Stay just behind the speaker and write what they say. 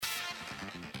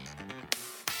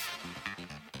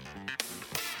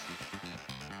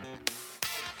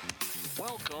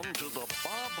Welcome to the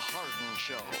Bob Harden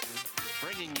Show,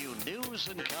 bringing you news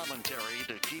and commentary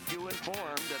to keep you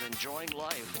informed and enjoying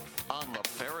life on the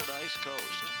Paradise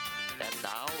Coast. And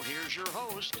now, here's your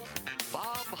host,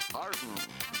 Bob Harden.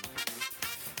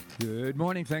 Good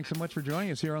morning. Thanks so much for joining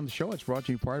us here on the show. It's brought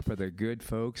to you in part by the good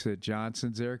folks at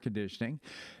Johnson's Air Conditioning.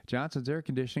 Johnson's Air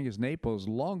Conditioning is Naples'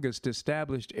 longest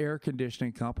established air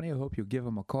conditioning company. I hope you'll give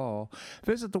them a call.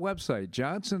 Visit the website,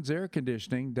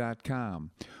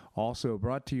 johnsonsairconditioning.com. Also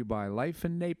brought to you by Life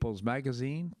in Naples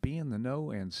magazine. Be in the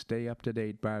know and stay up to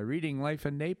date by reading Life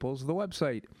in Naples. The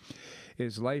website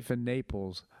is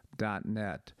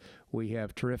lifeinnaples.net. We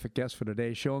have terrific guests for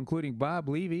today's show, including Bob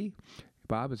Levy.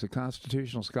 Bob is a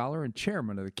constitutional scholar and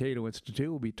chairman of the Cato Institute.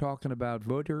 We'll be talking about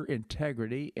voter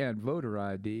integrity and voter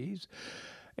IDs.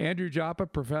 Andrew Joppa,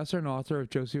 professor and author of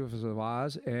Josephus of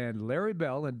Oz, and Larry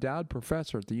Bell, endowed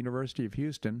professor at the University of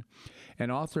Houston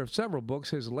and author of several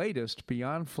books. His latest,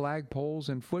 Beyond Flagpoles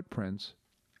and Footprints,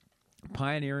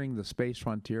 Pioneering the Space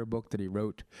Frontier, book that he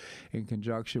wrote in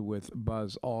conjunction with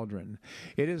Buzz Aldrin.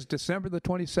 It is December the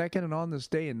 22nd, and on this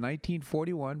day in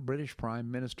 1941, British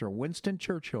Prime Minister Winston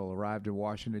Churchill arrived in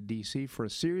Washington, D.C. for a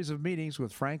series of meetings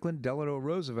with Franklin Delano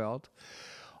Roosevelt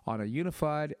on a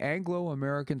unified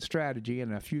Anglo-American strategy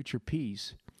and a future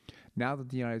peace. Now that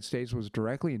the United States was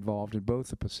directly involved in both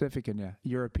the Pacific and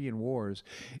European wars,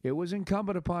 it was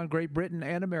incumbent upon Great Britain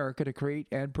and America to create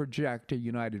and project a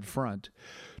united front.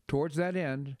 Towards that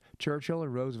end, Churchill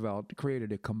and Roosevelt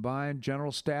created a combined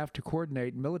general staff to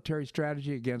coordinate military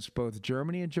strategy against both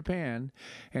Germany and Japan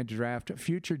and to draft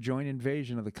future joint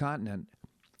invasion of the continent.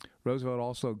 Roosevelt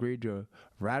also agreed to a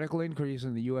radical increase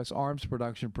in the U.S. arms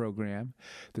production program.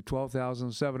 The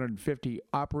 12,750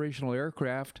 operational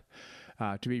aircraft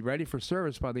to be ready for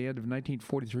service by the end of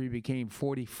 1943 became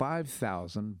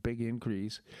 45,000, big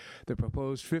increase. The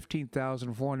proposed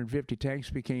 15,450 tanks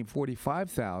became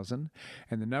 45,000,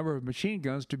 and the number of machine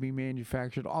guns to be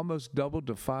manufactured almost doubled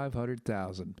to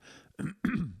 500,000.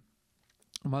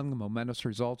 Among the momentous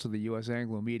results of the U.S.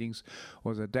 Anglo meetings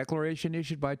was a declaration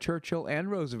issued by Churchill and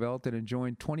Roosevelt that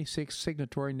enjoined 26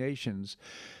 signatory nations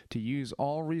to use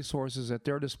all resources at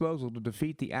their disposal to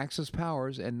defeat the Axis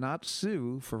powers and not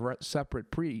sue for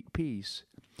separate peace.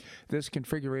 This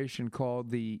configuration, called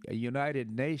the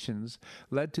United Nations,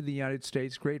 led to the United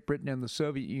States, Great Britain, and the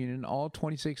Soviet Union. All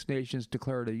 26 nations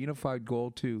declared a unified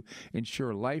goal to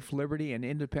ensure life, liberty, and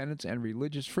independence and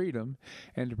religious freedom,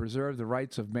 and to preserve the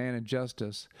rights of man and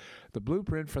justice. The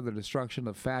blueprint for the destruction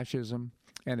of fascism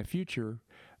and a future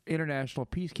international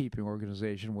peacekeeping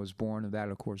organization was born, and that,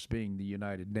 of course, being the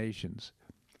United Nations.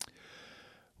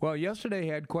 Well, yesterday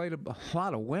had quite a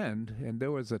lot of wind, and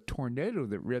there was a tornado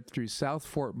that ripped through South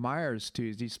Fort Myers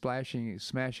Tuesday,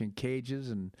 smashing cages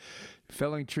and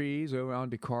felling trees over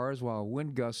onto cars, while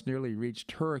wind gusts nearly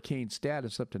reached hurricane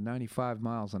status up to 95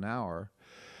 miles an hour.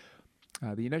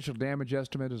 The initial damage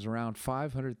estimate is around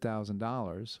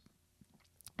 $500,000.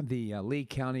 The Lee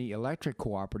County Electric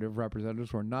Cooperative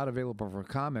representatives were not available for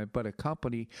comment, but a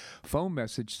company phone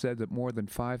message said that more than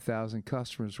 5,000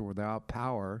 customers were without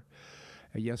power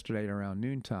yesterday at around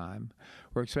noontime.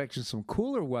 We're expecting some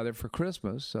cooler weather for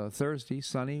Christmas. Thursday,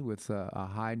 sunny with a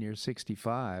high near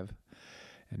 65,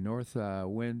 and north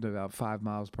wind about 5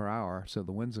 miles per hour, so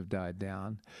the winds have died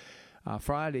down.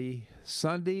 Friday,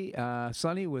 Sunday,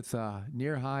 sunny with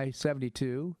near high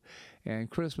 72, and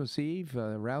Christmas Eve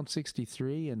around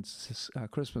 63, and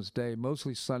Christmas Day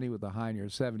mostly sunny with a high near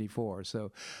 74.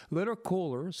 So a little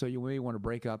cooler, so you may want to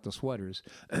break out the sweaters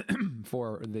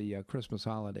for the Christmas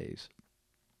holidays.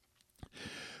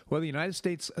 Well, the United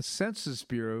States Census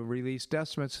Bureau released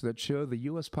estimates that show the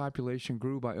U.S. population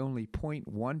grew by only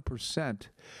 0.1%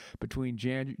 between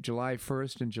July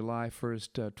 1st and July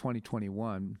 1st,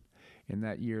 2021, in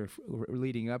that year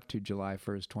leading up to July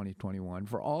 1st, 2021.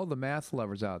 For all the math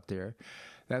lovers out there,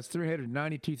 that's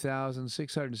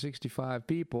 392,665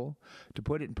 people. To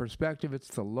put it in perspective, it's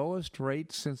the lowest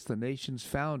rate since the nation's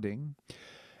founding.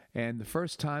 And the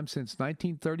first time since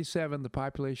 1937, the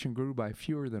population grew by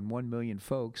fewer than 1 million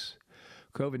folks.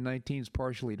 COVID-19 is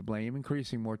partially to blame,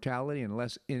 increasing mortality and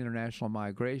less international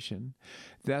migration.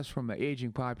 Deaths from an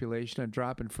aging population and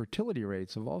drop in fertility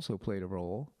rates have also played a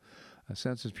role. A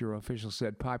Census Bureau official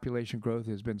said population growth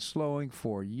has been slowing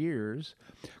for years,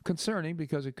 concerning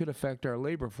because it could affect our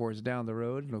labor force down the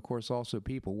road, and of course also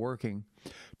people working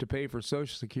to pay for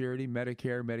Social Security,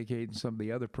 Medicare, Medicaid, and some of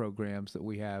the other programs that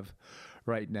we have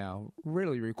right now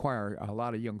really require a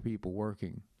lot of young people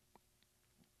working.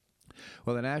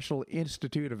 Well, the National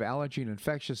Institute of Allergy and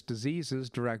Infectious Diseases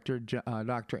Director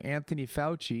Dr. Anthony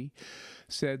Fauci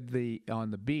said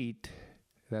on The Beat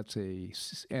that's a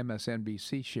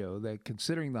MSNBC show, that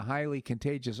considering the highly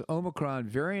contagious Omicron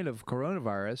variant of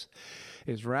coronavirus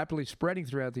is rapidly spreading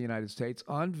throughout the United States,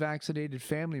 unvaccinated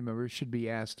family members should be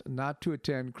asked not to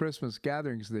attend Christmas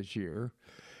gatherings this year.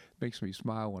 Makes me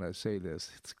smile when I say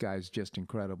this. This guy's just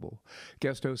incredible.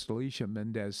 Guest host Alicia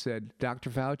Mendez said,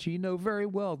 Dr. Fauci, you know very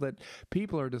well that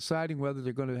people are deciding whether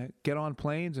they're going to get on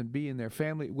planes and be in their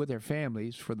family with their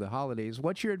families for the holidays.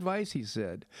 What's your advice? He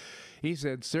said,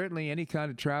 certainly any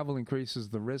kind of travel increases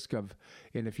the risk of,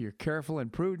 and if you're careful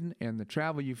and prudent and the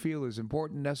travel you feel is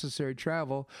important, necessary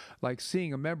travel, like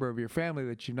seeing a member of your family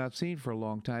that you've not seen for a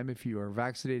long time, if you are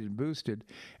vaccinated and boosted,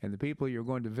 and the people you're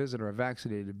going to visit are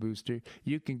vaccinated boosted,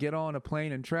 you can get on a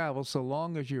plane and travel so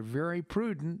long as you're very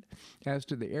prudent as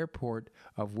to the airport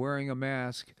of wearing a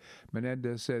mask.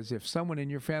 Menendez says, if someone in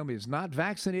your family is not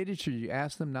vaccinated, should you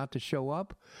ask them not to show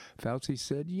up? Fauci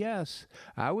said, yes,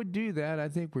 I would do that. I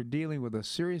think we're dealing with a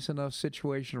serious enough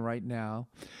situation right now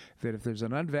that if there's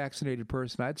an unvaccinated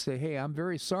person, I'd say, hey, I'm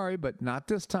very sorry, but not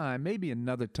this time, maybe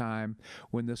another time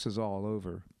when this is all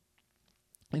over.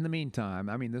 In the meantime,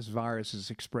 I mean, this virus is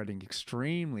spreading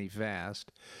extremely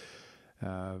fast.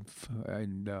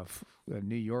 In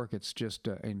New York, it's just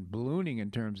ballooning in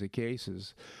terms of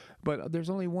cases. But there's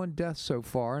only one death so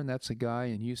far, and that's a guy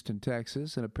in Houston,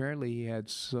 Texas. And apparently he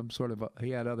had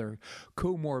he had other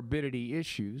comorbidity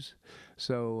issues.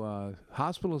 So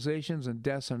hospitalizations and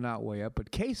deaths are not way up,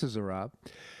 but cases are up.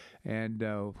 And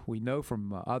we know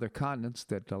from other continents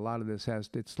that a lot of this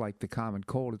it's like the common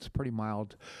cold. It's pretty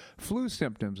mild flu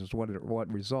symptoms is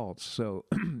what results. So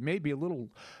maybe a little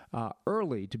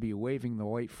early to be waving the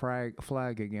white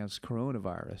flag against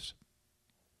coronavirus.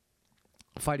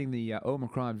 Fighting the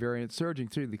Omicron variant surging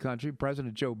through the country,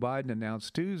 President Joe Biden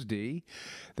announced Tuesday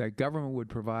that government would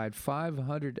provide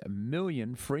 500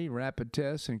 million free rapid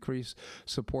tests, increase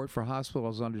support for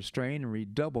hospitals under strain, and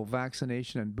redouble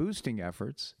vaccination and boosting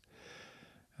efforts.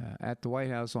 At the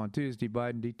White House on Tuesday,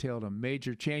 Biden detailed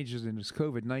major changes in his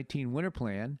COVID-19 winter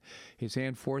plan, his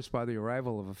hand forced by the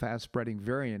arrival of a fast-spreading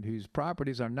variant whose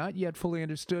properties are not yet fully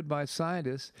understood by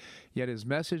scientists, yet his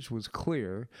message was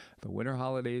clear. The winter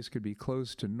holidays could be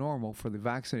close to normal for the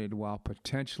vaccinated while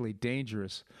potentially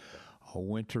dangerous. A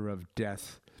winter of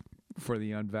death for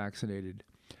the unvaccinated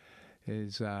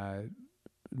is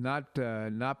not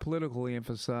politically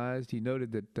emphasized. He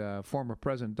noted that former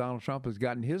President Donald Trump has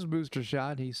gotten his booster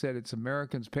shot. He said it's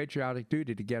Americans' patriotic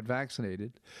duty to get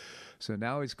vaccinated. So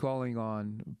now he's calling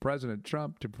on President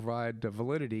Trump to provide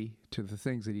validity to the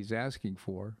things that he's asking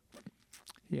for.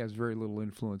 He has very little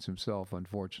influence himself,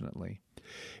 unfortunately.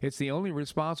 It's the only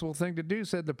responsible thing to do,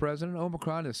 said the president.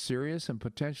 Omicron is serious and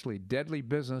potentially deadly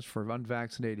business for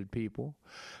unvaccinated people.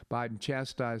 Biden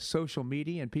chastised social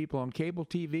media and people on cable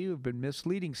TV who have been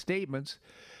making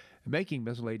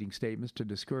misleading statements to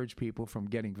discourage people from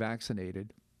getting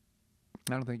vaccinated.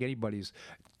 I don't think anybody's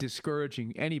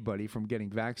discouraging anybody from getting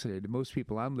vaccinated. Most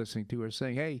people I'm listening to are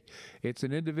saying, hey, it's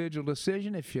an individual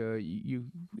decision. If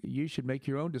you should make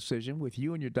your own decision with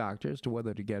you and your doctor as to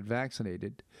whether to get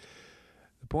vaccinated.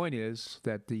 The point is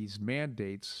that these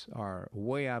mandates are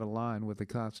way out of line with the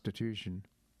Constitution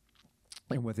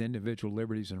and with individual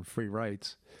liberties and free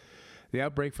rights. The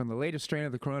outbreak from the latest strain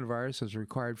of the coronavirus has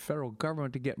required federal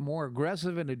government to get more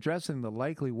aggressive in addressing the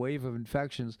likely wave of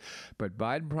infections, but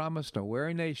Biden promised a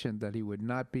wary nation that he would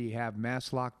not have mass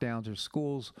lockdowns of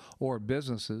schools or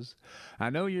businesses.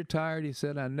 I know you're tired, he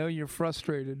said. I know you're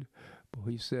frustrated.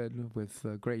 He said with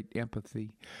great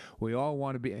empathy, we all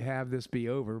want to have this be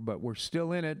over, but we're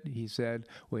still in it. He said,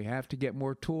 we have to get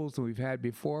more tools than we've had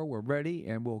before. We're ready,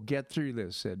 and we'll get through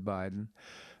this, said Biden.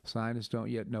 Scientists don't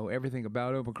yet know everything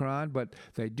about Omicron, but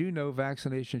they do know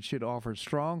vaccination should offer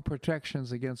strong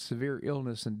protections against severe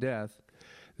illness and death.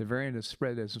 The variant has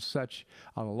spread at such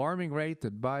an alarming rate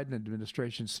that Biden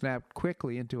administration snapped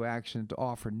quickly into action to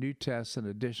offer new tests and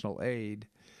additional aid.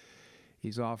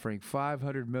 He's offering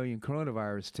 500 million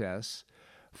coronavirus tests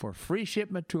for free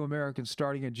shipment to Americans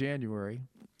starting in January.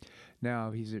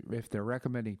 Now, if they're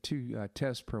recommending 2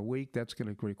 tests per week, that's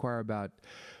going to require about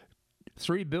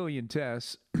 3 billion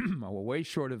tests, way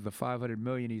short of the 500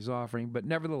 million he's offering. But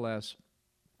nevertheless,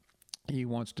 he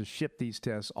wants to ship these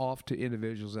tests off to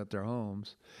individuals at their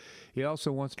homes. He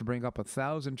also wants to bring up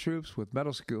 1,000 troops with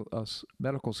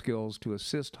medical skills to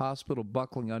assist hospital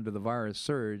buckling under the virus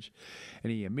surge,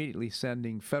 and he immediately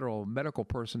sending federal medical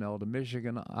personnel to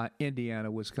Michigan, Indiana,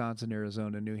 Wisconsin,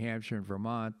 Arizona, New Hampshire, and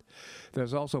Vermont.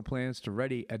 There's also plans to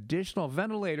ready additional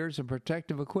ventilators and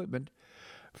protective equipment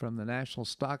from the national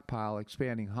stockpile,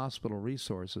 expanding hospital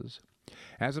resources.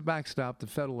 As a backstop, the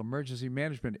Federal Emergency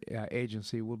Management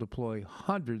Agency will deploy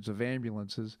hundreds of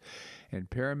ambulances and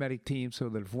paramedic teams so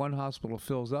that if one hospital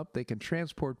fills up, they can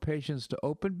transport patients to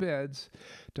open beds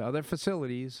to other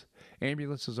facilities.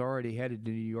 Ambulances are already headed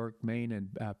to New York, Maine, and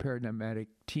paramedic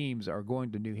teams are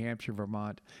going to New Hampshire,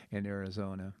 Vermont, and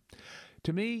Arizona.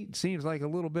 To me, it seems like a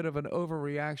little bit of an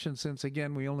overreaction since,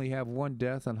 again, we only have one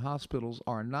death and hospitals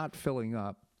are not filling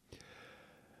up.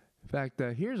 In fact,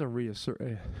 here's a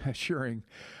reassuring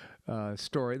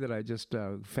story that I just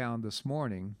found this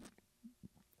morning.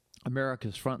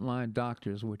 America's frontline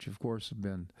doctors, which of course have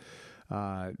been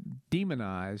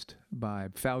demonized by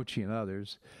Fauci and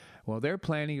others, well, they're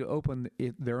planning to open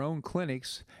their own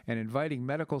clinics and inviting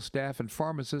medical staff and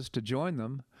pharmacists to join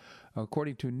them.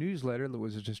 According to a newsletter that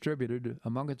was distributed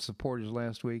among its supporters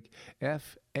last week,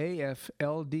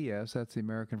 AFLDS, that's the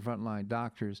American Frontline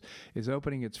Doctors, is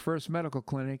opening its first medical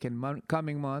clinic in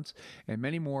coming months, and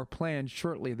many more planned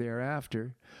shortly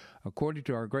thereafter. According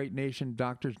to our great nation,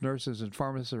 doctors, nurses, and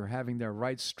pharmacists are having their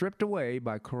rights stripped away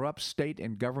by corrupt state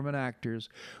and government actors.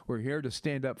 We're here to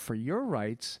stand up for your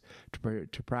rights to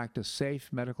practice safe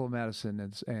medical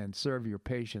medicine and serve your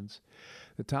patients.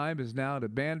 The time is now to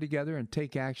band together and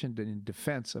take action in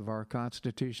defense of our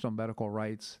constitutional medical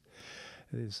rights.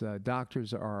 These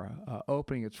doctors are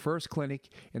opening its first clinic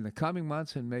in the coming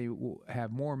months and may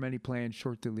have many planned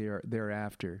shortly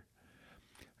thereafter.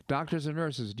 Doctors and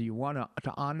nurses, do you want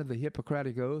to honor the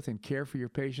Hippocratic Oath and care for your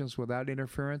patients without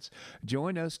interference?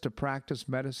 Join us to practice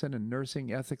medicine and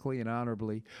nursing ethically and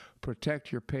honorably.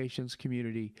 Protect your patients,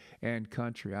 community, and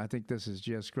country. I think this is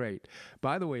just great.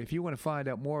 By the way, if you want to find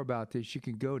out more about this, you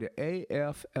can go to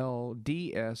aflds.org.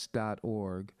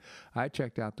 I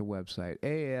checked out the website,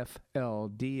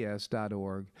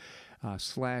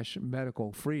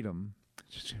 aflds.org/medical freedom.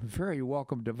 It's a very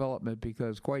welcome development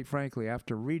because, quite frankly,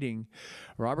 after reading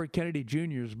Robert Kennedy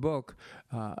Jr.'s book,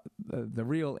 The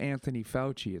Real Anthony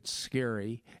Fauci, it's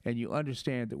scary, and you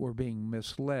understand that we're being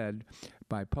misled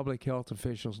by public health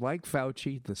officials like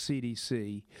Fauci, the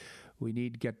CDC. We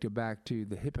need to get back to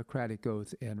the Hippocratic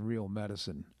Oath and real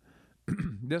medicine.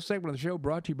 This segment of the show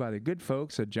brought to you by the good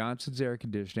folks at Johnson's Air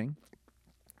Conditioning,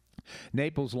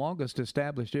 Naples' longest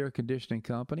established air conditioning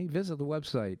company. Visit the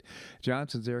website,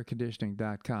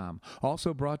 johnsonsairconditioning.com.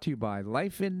 Also brought to you by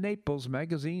Life in Naples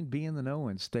magazine. Be in the know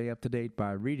and stay up to date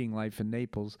by reading Life in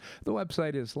Naples. The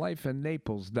website is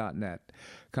lifeinnaples.net.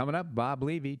 Coming up, Bob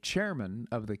Levy, chairman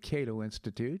of the Cato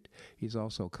Institute. He's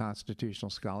also a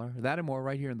constitutional scholar. That and more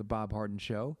right here in The Bob Harden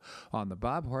Show on the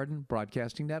Bob Harden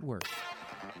Broadcasting Network.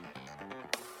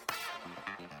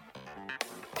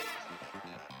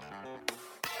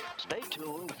 Stay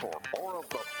tuned for more of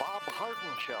the Bob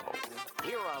Harden Show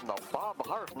here on the Bob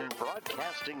Harden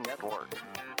Broadcasting Network.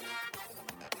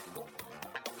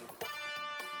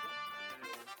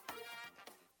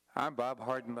 I'm Bob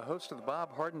Harden, the host of the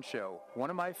Bob Harden Show. One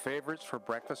of my favorites for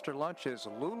breakfast or lunch is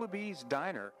Lulabee's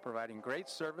Diner, providing great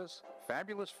service,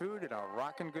 fabulous food, and a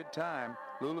rockin' good time.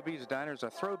 Lulabee's Diner is a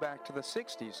throwback to the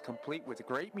 60s, complete with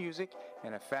great music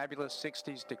and a fabulous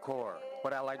 60s decor.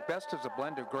 What I like best is a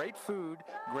blend of great food,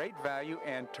 great value,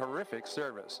 and terrific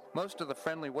service. Most of the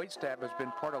friendly waitstaff has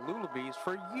been part of Lulabee's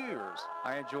for years.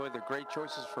 I enjoy the great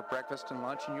choices for breakfast and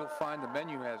lunch, and you'll find the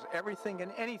menu has everything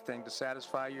and anything to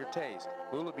satisfy your taste.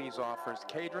 Lulabee's offers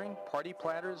catering, party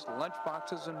platters, lunch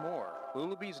boxes, and more.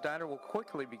 Lulabee's Diner will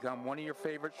quickly become one of your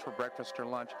favorites for breakfast or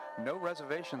lunch. No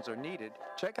reservations are needed.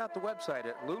 Check out the website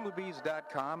at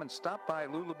lulabees.com and stop by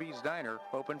Lulabee's Diner,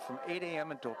 open from 8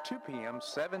 a.m. until 2 p.m.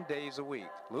 7 days a week.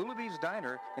 Lulabee's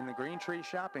Diner in the Green Tree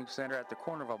Shopping Center at the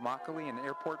corner of Immokalee and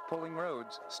Airport Pulling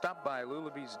Roads. Stop by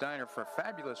Lulabee's Diner for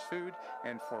fabulous food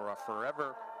and for a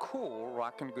forever cool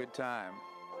rockin' good time.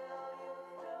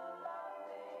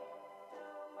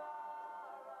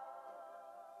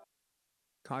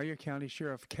 Collier County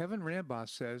Sheriff Kevin Rambos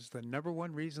says the number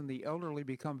one reason the elderly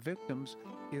become victims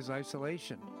is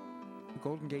isolation. The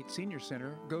Golden Gate Senior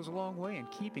Center goes a long way in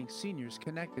keeping seniors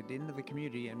connected into the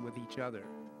community and with each other.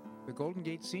 The Golden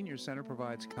Gate Senior Center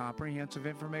provides comprehensive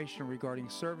information regarding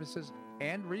services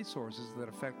and resources that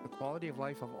affect the quality of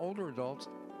life of older adults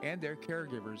and their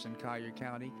caregivers in Collier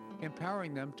County,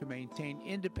 empowering them to maintain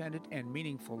independent and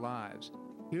meaningful lives.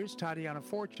 Here's Tatiana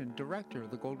Fortune, director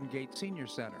of the Golden Gate Senior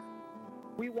Center.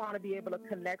 We want to be able to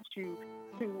connect you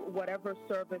to whatever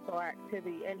service or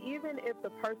activity. And even if the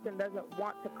person doesn't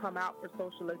want to come out for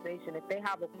socialization, if they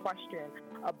have a question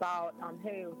about,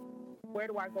 hey, Where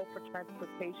do I go for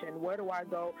transportation? Where do I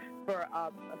go for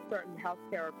a certain health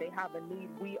care if they have a need?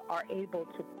 We are able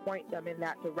to point them in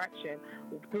that direction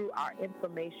through our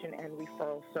information and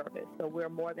referral service. So we're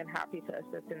more than happy to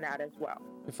assist in that as well.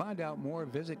 To find out more,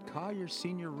 visit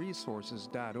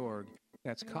CollierSeniorResources.org.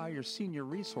 That's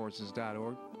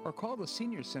CollierSeniorResources.org, or call the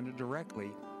Senior Center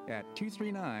directly at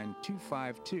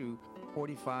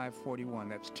 239-252-4541.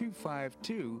 That's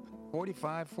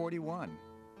 252-4541.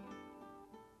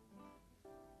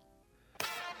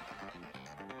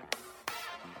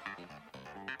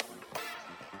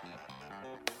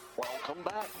 Welcome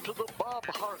back to the Bob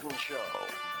Harden Show.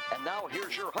 And now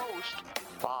here's your host,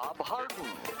 Bob Harden.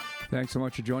 Thanks so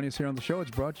much for joining us here on the show. It's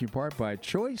brought to you in part by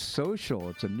Choice Social.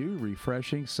 It's a new,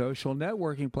 refreshing social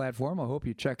networking platform. I hope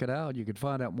you check it out. You can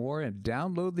find out more and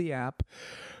download the app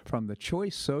from the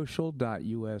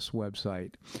choicesocial.us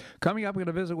website. Coming up, we're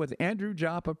going to visit with Andrew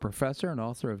Joppa, professor and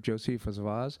author of Josephus of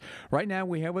Oz. Right now,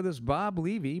 we have with us Bob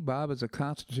Levy. Bob is a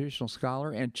constitutional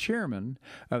scholar and chairman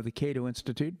of the Cato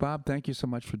Institute. Bob, thank you so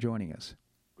much for joining us.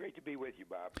 Great to be with you,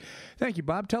 Bob. Thank you,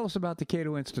 Bob. Tell us about the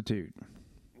Cato Institute.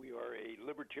 We are a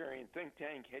libertarian think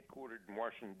tank headquartered in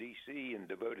Washington, D.C., and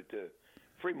devoted to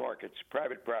free markets,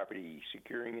 private property,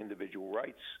 securing individual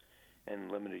rights,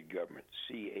 and limited government.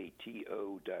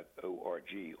 CATO.org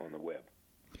on the web.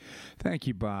 Thank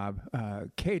you, Bob.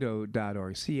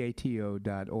 Cato.org,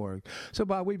 CATO.org. So,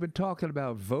 Bob, we've been talking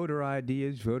about voter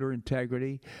ideas, voter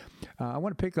integrity. I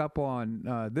want to pick up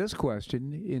on this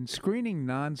question. In screening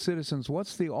non-citizens,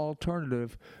 what's the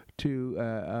alternative to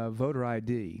voter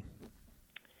ID?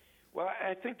 Well,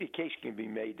 I think the case can be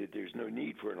made that there's no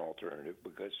need for an alternative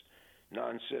because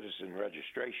non-citizen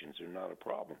registrations are not a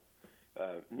problem.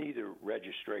 Neither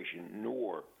registration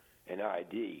nor an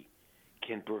ID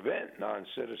can prevent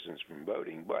non-citizens from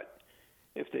voting, but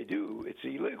if they do, it's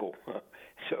illegal.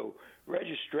 So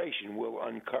registration will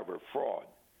uncover fraud,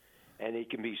 and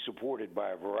it can be supported by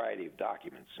a variety of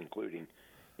documents, including,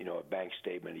 a bank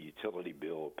statement, a utility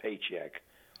bill, a paycheck,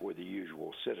 or the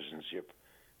usual citizenship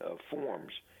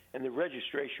forms. And the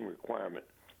registration requirement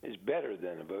is better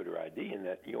than a voter ID in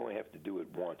that you only have to do it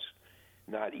once,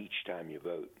 not each time you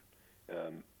vote.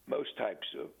 Most types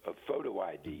of photo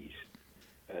IDs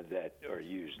that are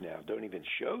used now don't even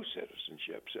show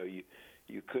citizenship, so you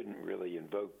couldn't really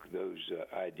invoke those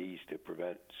IDs to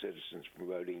prevent citizens from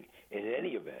voting in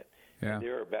any event. Yeah.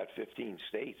 There are about 15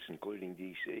 states, including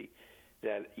D.C.,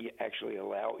 that actually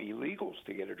allow illegals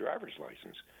to get a driver's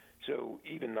license. So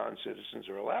even non-citizens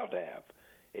are allowed to have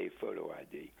a photo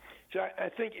ID. So I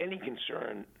think any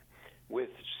concern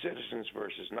with citizens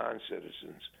versus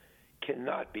non-citizens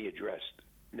cannot be addressed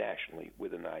nationally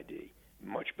with an ID.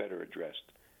 Much better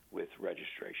addressed with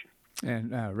registration.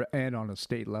 And on a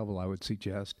state level, I would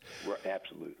suggest.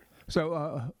 Absolutely.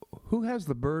 So who has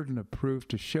the burden of proof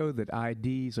to show that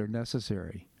IDs are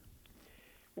necessary?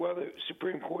 Well, the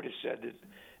Supreme Court has said that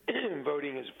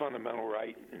voting is a fundamental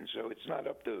right, and so it's not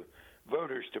up to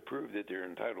voters to prove that they're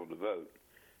entitled to vote.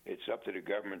 It's up to the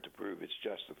government to prove it's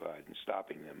justified in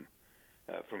stopping them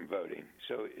from voting.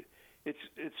 So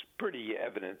it's pretty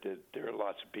evident that there are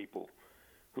lots of people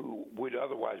who would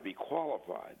otherwise be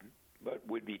qualified but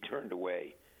would be turned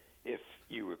away if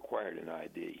you required an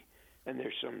ID. And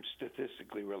there's some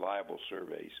statistically reliable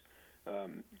surveys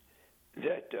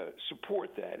that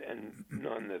support that, and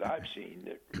none that I've seen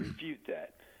that refute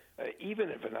that. Even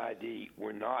if an ID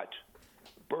were not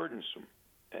burdensome,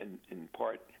 and in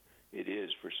part it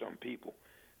is for some people,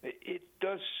 it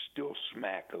does still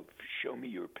smack of show me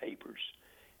your papers,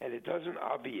 and it doesn't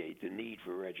obviate the need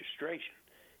for registration.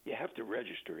 You have to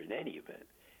register in any event.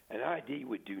 An ID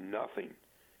would do nothing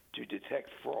to detect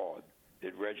fraud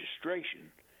that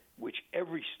registration, which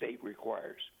every state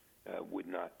requires, would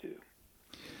not do.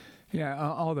 Yeah,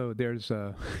 although there's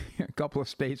a couple of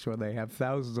states where they have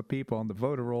thousands of people on the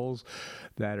voter rolls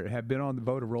that have been on the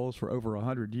voter rolls for over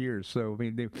 100 years. So, I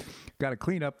mean, they've got to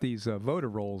clean up these voter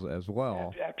rolls as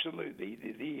well. Absolutely.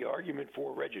 The argument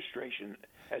for registration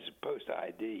as opposed to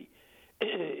ID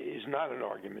is not an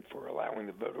argument for allowing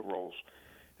the voter rolls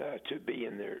to be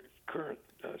in their current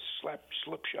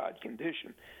slipshod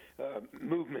condition.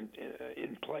 Movement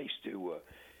in place to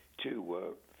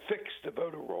fix the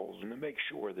voter rolls and to make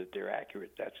sure that they're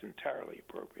accurate, that's entirely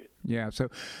appropriate. Yeah, so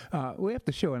we have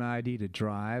to show an ID to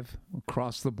drive,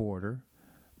 cross the border,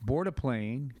 board a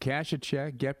plane, cash a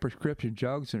check, get prescription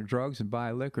drugs and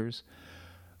buy liquors.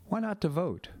 Why not to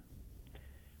vote?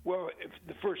 Well,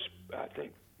 the first, I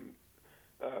think,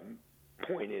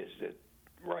 point is that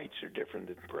rights are different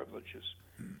than privileges.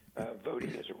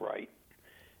 Voting is a right,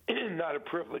 not a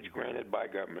privilege granted by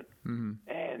government. Mm-hmm.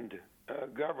 And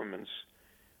governments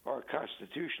are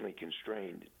constitutionally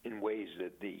constrained in ways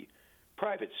that the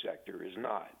private sector is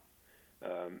not.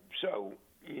 So,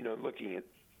 looking at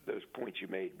those points you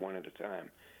made one at a time,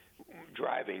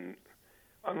 driving,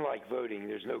 unlike voting,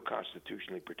 there's no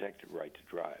constitutionally protected right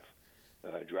to drive.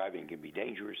 Driving can be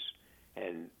dangerous,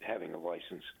 and having a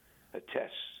license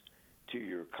attests to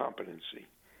your competency.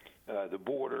 The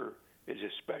border is a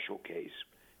special case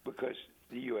because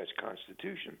the U.S.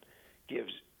 Constitution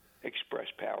gives express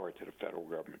power to the federal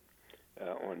government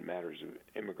on matters of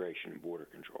immigration and border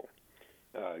control.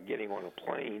 Getting on a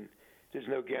plane, there's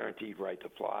no guaranteed right to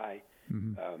fly.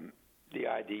 Mm-hmm. The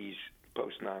IDs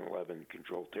post 9/11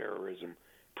 control terrorism.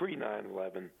 Pre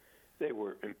 9/11, they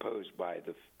were imposed by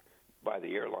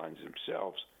the airlines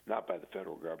themselves, not by the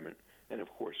federal government. And of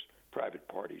course, private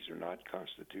parties are not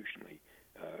constitutionally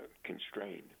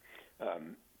constrained.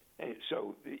 And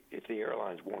so, if the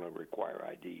airlines want to require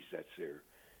IDs, that's their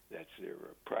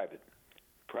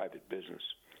private business.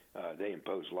 They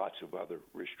impose lots of other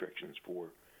restrictions for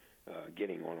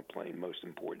getting on a plane. Most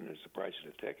important is the price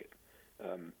of the ticket.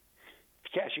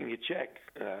 Cashing a check,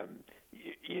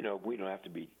 we don't have to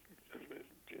be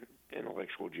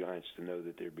intellectual giants to know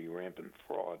that there'd be rampant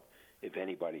fraud if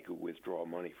anybody could withdraw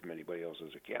money from anybody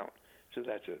else's account. So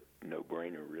that's a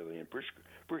no-brainer, really. And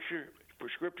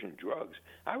prescription drugs,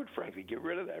 I would frankly get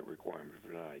rid of that requirement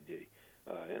for an ID.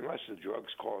 Unless the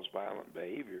drugs cause violent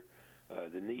behavior,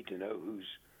 the need to know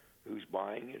who's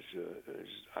buying is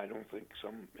I don't think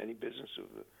any business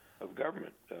of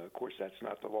government. Of course, that's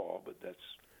not the law, but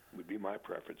would be my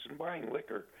preference. And buying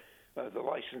liquor, the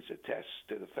license attests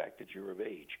to the fact that you're of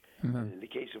age. Mm-hmm. And in the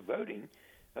case of voting,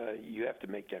 you have to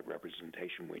make that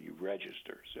representation when you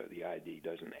register, so the ID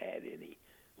doesn't add any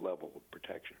level of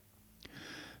protection.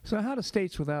 So how do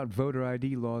states without voter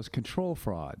ID laws control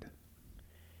fraud?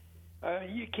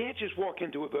 You can't just walk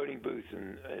into a voting booth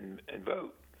and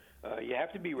vote. You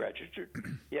have to be registered.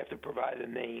 You have to provide a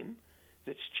name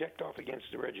that's checked off against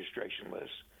the registration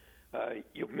list.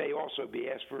 You may also be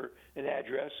asked for an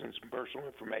address and some personal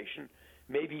information,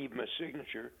 maybe even a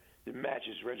signature that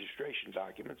matches registration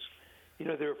documents.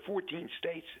 There are 14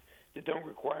 states that don't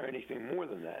require anything more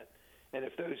than that. And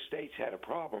if those states had a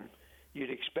problem, you'd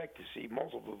expect to see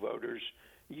multiple voters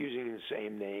using the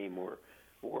same name or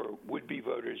would-be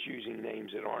voters using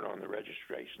names that aren't on the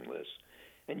registration list.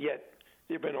 And yet,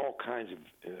 there have been all kinds of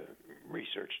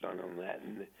research done on that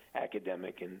in the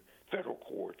academic and federal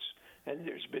courts, and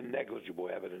there's been negligible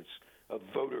evidence of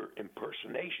voter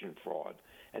impersonation fraud,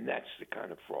 and that's the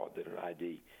kind of fraud that an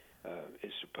ID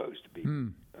is supposed to be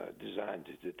designed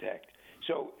to detect.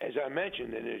 So, as I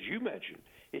mentioned, and as you mentioned,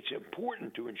 it's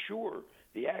important to ensure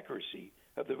the accuracy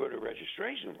of the voter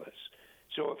registration list.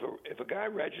 So if a guy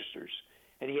registers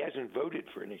and he hasn't voted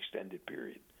for an extended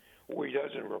period, or he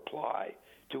doesn't reply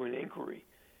to an inquiry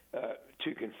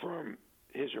to confirm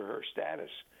his or her status,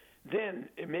 then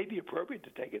it may be appropriate to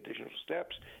take additional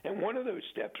steps. And one of those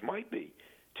steps might be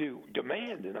to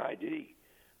demand an ID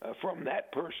from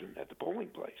that person at the polling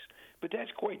place. But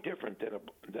that's quite different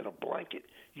than a blanket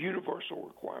universal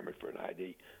requirement for an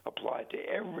ID applied to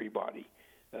everybody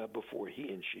before he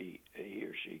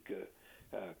or she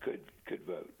could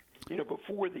vote.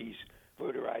 Before these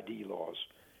voter ID laws,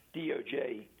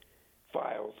 DOJ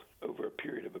filed over a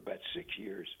period of about 6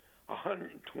 years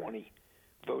 120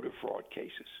 voter fraud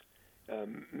cases,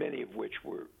 many of which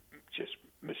were just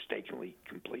mistakenly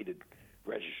completed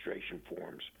registration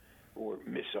forms or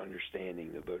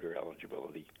misunderstanding the voter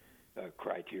eligibility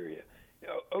criteria.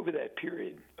 Over that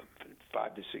period of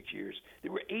 5 to 6 years,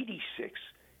 there were 86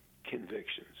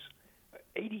 convictions.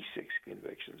 86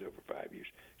 convictions over 5 years.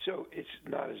 So it's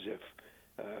not as if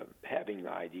having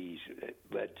IDs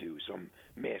led to some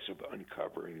massive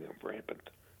uncovering of rampant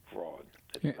fraud.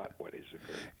 That's not what is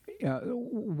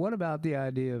occurring. What about the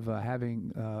idea of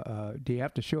having, do you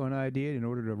have to show an ID in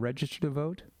order to register to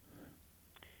vote?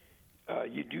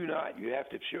 You do not. You have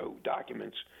to show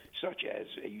documents such as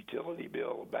a utility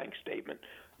bill, a bank statement.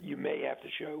 You may have to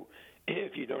show,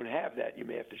 if you don't have that, you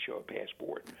may have to show a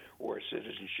passport or a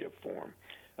citizenship form,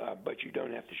 but you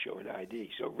don't have to show an ID.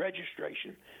 So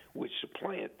registration would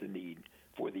supplant the need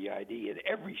for the ID, and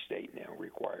every state now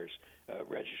requires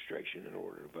registration in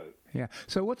order to vote. Yeah.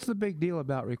 So what's the big deal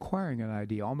about requiring an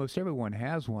ID? Almost everyone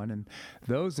has one, and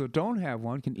those that don't have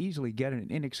one can easily get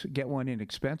one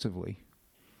inexpensively.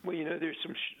 Well, there's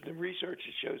the research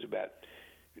that shows about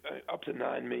up to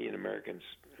 9 million Americans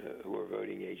who are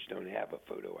voting age don't have a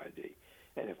photo ID.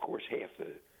 And, of course, half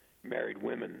the married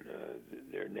women,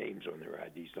 their names on their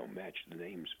IDs don't match the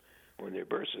names on their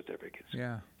birth certificates.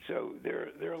 Yeah. So there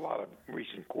are a lot of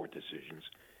recent court decisions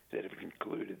that have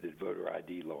concluded that voter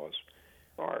ID laws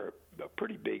are a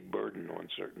pretty big burden on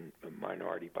certain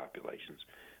minority populations.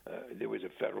 There was a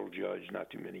federal judge not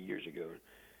too many years ago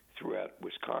threw out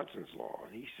Wisconsin's law,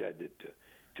 and he said that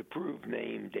to prove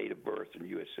name, date of birth, and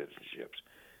U.S. citizenships,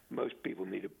 most people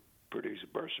need to produce a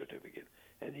birth certificate.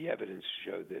 And the evidence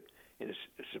showed that a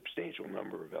substantial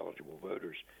number of eligible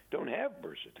voters don't have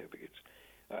birth certificates.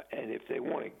 And if they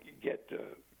want to get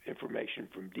information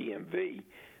from DMV,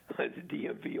 the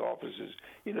DMV offices,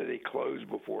 they close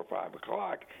before 5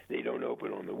 o'clock. They don't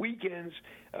open on the weekends.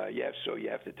 So you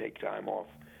have to take time off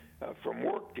from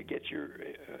work to get your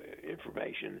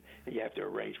information, and you have to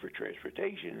arrange for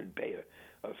transportation and pay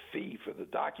a fee for the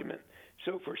document.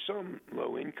 So for some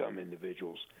low-income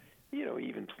individuals,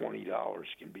 even $20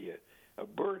 can be a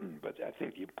burden. But I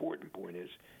think the important point is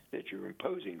that you're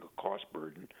imposing a cost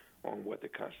burden on what the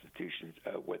Constitution,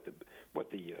 what the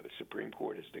Supreme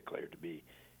Court has declared to be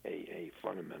a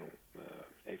fundamental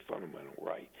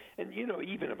right. And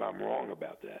even if I'm wrong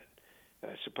about that,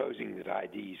 supposing that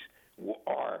IDs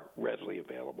are readily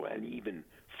available and even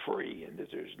free, and that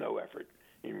there's no effort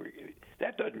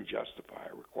that doesn't justify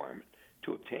a requirement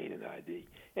to obtain an ID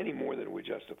any more than it would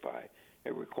justify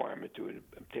a requirement to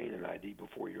obtain an ID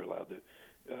before you're allowed to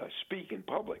speak in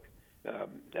public.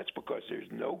 That's because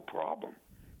there's no problem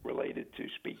related to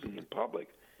speaking in public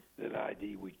that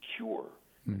ID would cure.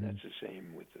 Mm-hmm. And that's the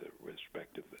same with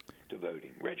respect to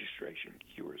voting. Registration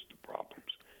cures the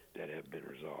problems that have been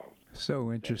resolved.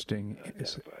 So interesting.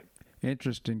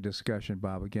 Interesting discussion,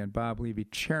 Bob. Again, Bob Levy,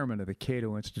 chairman of the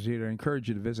Cato Institute. I encourage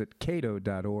you to visit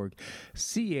cato.org,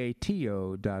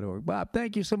 cato.org. Bob,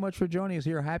 thank you so much for joining us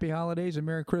here. Happy holidays and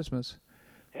Merry Christmas.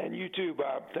 And you too,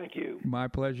 Bob. Thank you. My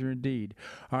pleasure indeed.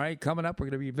 All right, coming up, we're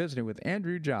going to be visiting with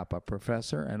Andrew Joppa,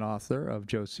 professor and author of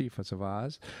Josephus of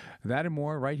Oz. That and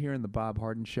more right here in The Bob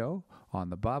Harden Show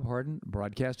on the Bob Harden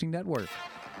Broadcasting Network.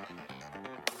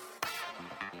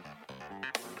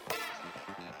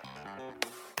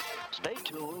 Stay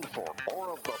tuned for more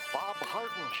of The Bob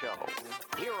Harden Show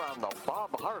here on the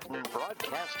Bob Harden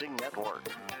Broadcasting Network.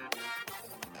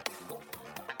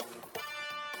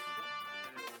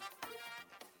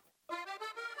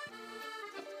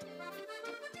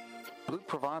 Blue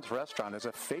Provence Restaurant is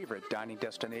a favorite dining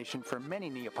destination for many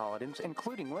Neapolitans,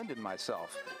 including Linda and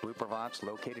myself. Blue Provence,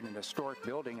 located in a historic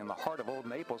building in the heart of Old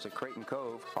Naples at Creighton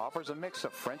Cove, offers a mix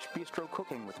of French bistro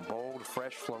cooking with bold,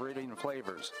 fresh Floridian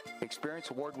flavors.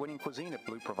 Experience award-winning cuisine at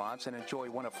Blue Provence and enjoy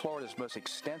one of Florida's most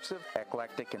extensive,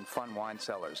 eclectic, and fun wine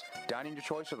cellars. Dining your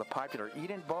choice of the popular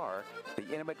Eden Bar, the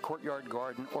intimate Courtyard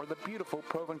Garden, or the beautiful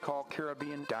Provencal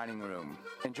Caribbean Dining Room.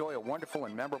 Enjoy a wonderful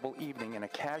and memorable evening in a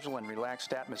casual and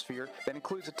relaxed atmosphere that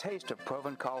includes a taste of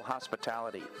Provencal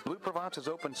hospitality. Blue Provence is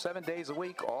open 7 days a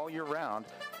week, all year round.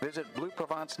 Visit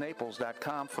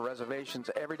BlueProvenceNaples.com for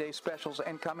reservations, everyday specials,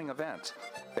 and coming events.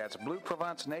 That's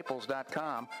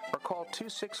BlueProvenceNaples.com or call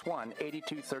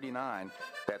 261-8239.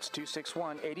 That's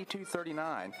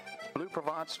 261-8239. Blue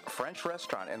Provence French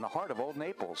Restaurant in the heart of Old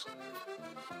Naples.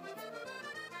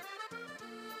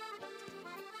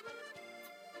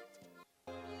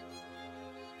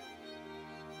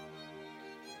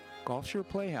 Gulf Shore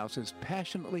Playhouse is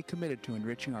passionately committed to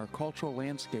enriching our cultural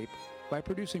landscape by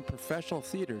producing professional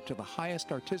theater to the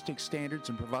highest artistic standards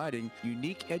and providing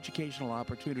unique educational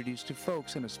opportunities to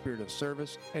folks in a spirit of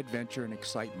service, adventure, and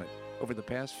excitement. Over the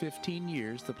past 15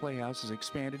 years, the Playhouse has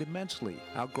expanded immensely,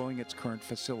 outgrowing its current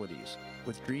facilities.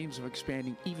 With dreams of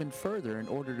expanding even further in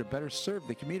order to better serve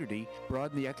the community,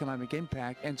 broaden the economic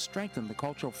impact, and strengthen the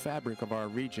cultural fabric of our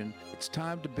region, it's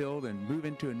time to build and move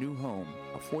into a new home.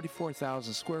 A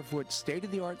 44,000 square foot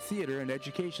state-of-the-art theater and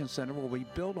education center will be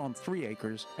built on 3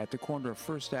 acres at the corner of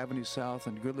First Avenue South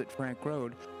and Goodlett Frank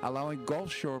Road, allowing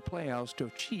Gulf Shore Playhouse to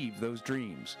achieve those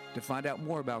dreams. To find out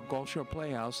more about Gulf Shore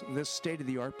Playhouse, this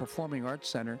state-of-the-art performing arts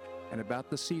center, and about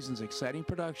the season's exciting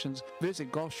productions, visit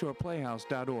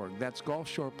GulfShorePlayhouse.org. That's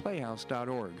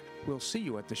GulfShorePlayhouse.org. We'll see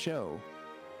you at the show.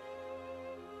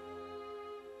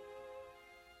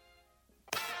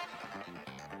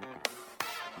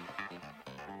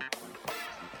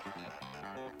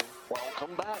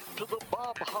 Welcome back to the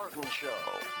Bob Harden Show.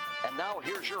 And now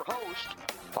here's your host,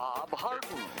 Bob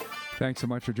Harden. Thanks so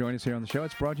much for joining us here on the show.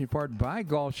 It's brought to you in part by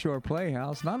Gulf Shore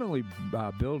Playhouse, not only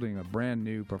building a brand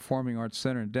new performing arts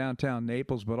center in downtown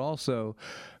Naples, but also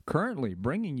currently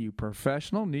bringing you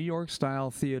professional New York-style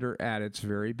theater at its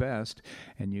very best.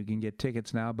 And you can get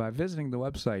tickets now by visiting the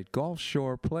website,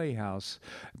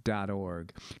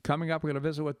 gulfshoreplayhouse.org. Coming up, we're going to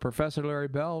visit with Professor Larry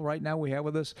Bell. Right now we have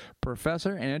with us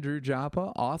Professor Andrew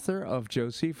Joppa, author of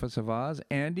Josephus of Oz.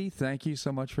 Andy, thank you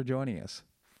so much for joining us.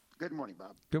 Good morning,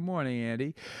 Bob. Good morning,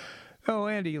 Andy. Oh,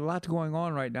 Andy, a lot going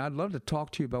on right now. I'd love to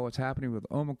talk to you about what's happening with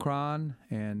Omicron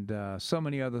and so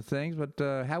many other things, but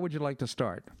how would you like to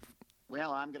start?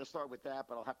 Well, I'm going to start with that,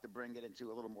 but I'll have to bring it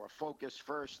into a little more focus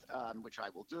first, which I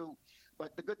will do.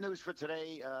 But the good news for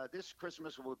today, this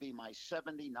Christmas will be my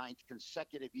 79th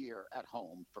consecutive year at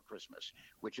home for Christmas,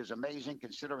 which is amazing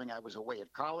considering I was away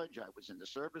at college. I was in the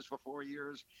service for 4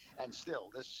 years, and still,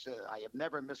 I have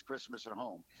never missed Christmas at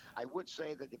home. I would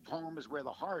say that if home is where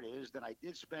the heart is, then I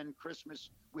did spend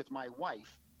Christmas with my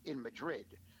wife in Madrid.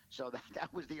 So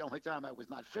that was the only time I was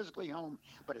not physically home.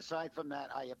 But aside from that,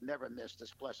 I have never missed this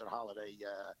blessed holiday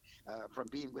from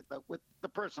being with the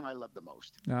person I love the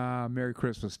most. Merry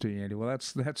Christmas to you, Andy. Well,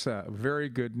 that's very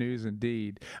good news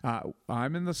indeed.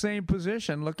 I'm in the same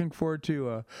position, looking forward to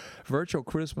a virtual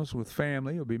Christmas with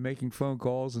family. We'll be making phone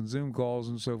calls and Zoom calls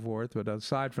and so forth. But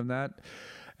aside from that,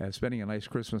 spending a nice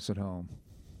Christmas at home.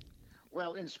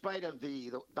 Well, in spite of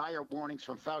the dire warnings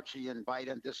from Fauci and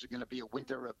Biden, this is going to be a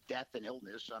winter of death and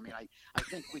illness. I mean, I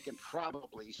think we can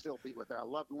probably still be with our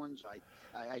loved ones.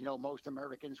 I know most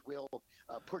Americans will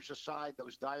push aside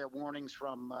those dire warnings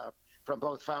from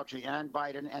both Fauci and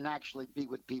Biden and actually be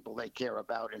with people they care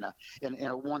about in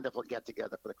a wonderful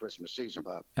get-together for the Christmas season,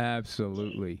 Bob.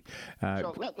 Absolutely.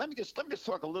 So let me just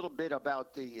talk a little bit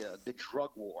about the drug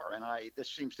war. And this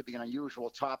seems to be an unusual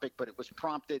topic, but it was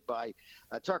prompted by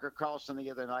Tucker Carlson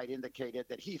the other night indicated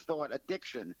that he thought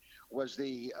addiction was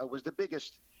the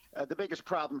biggest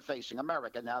problem facing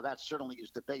America. Now, that certainly is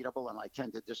debatable, and I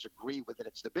tend to disagree with it.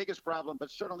 It's the biggest problem,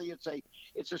 but certainly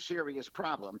it's a serious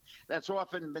problem. That's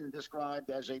often been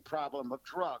described as a problem of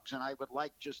drugs, and I would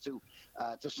like just to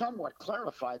somewhat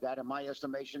clarify that. In my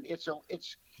estimation, it's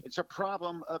a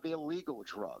problem of illegal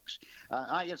drugs.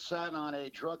 I had sat on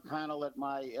a drug panel at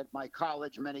my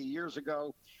college many years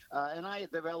ago, and I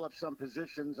had developed some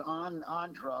positions on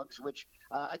drugs, which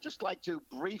I'd just like to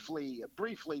briefly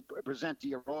present to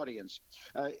your audience.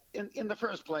 In the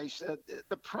first place,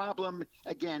 the problem,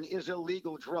 again, is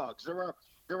illegal drugs. There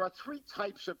are three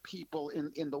types of people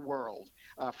in the world.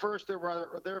 First, there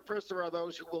are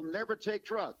those who will never take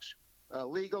drugs.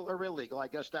 Legal or illegal. I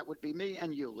guess that would be me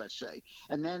and you, let's say.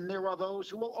 And then there are those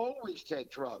who will always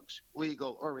take drugs,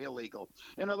 legal or illegal.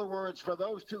 In other words, for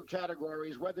those two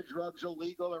categories, whether drugs are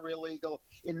legal or illegal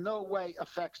in no way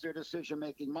affects their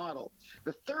decision-making model.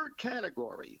 The third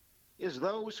category is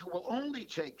those who will only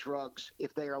take drugs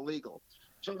if they are legal.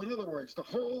 So in other words, the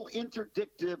whole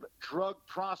interdictive drug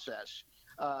process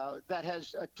that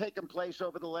has taken place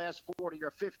over the last 40 or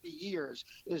 50 years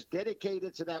is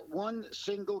dedicated to that one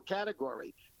single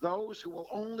category, those who will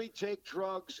only take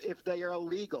drugs if they are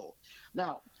legal.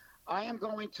 Now, I am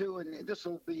going to, and this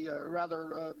will be a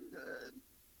rather,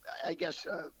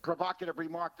 provocative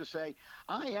remark to say,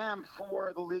 I am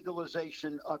for the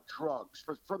legalization of drugs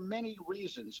for many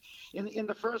reasons. In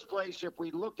the first place, if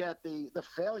we look at the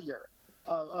failure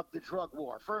of the drug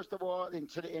war. First of all,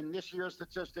 in this year's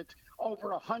statistics, over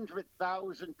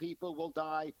 100,000 people will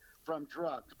die from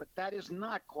drugs. But that is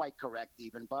not quite correct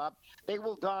even, Bob. They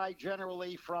will die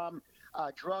generally from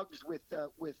drugs with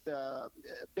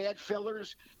bad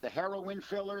fillers. The heroin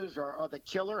fillers are the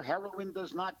killer. Heroin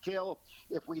does not kill.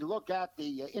 If we look at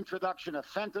the introduction of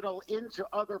fentanyl into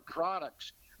other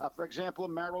products, for example,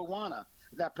 marijuana,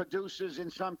 that produces, in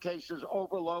some cases,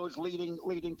 overloads leading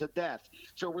to death.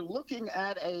 So we're looking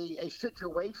at a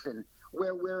situation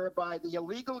whereby the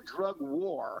illegal drug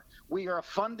war, we are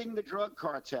funding the drug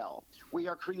cartel. We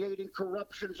are creating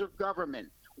corruptions of government.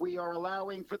 We are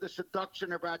allowing for the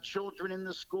seduction of our children in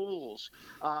the schools.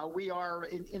 We are,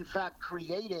 in fact,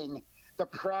 creating the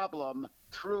problem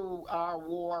through our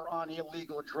war on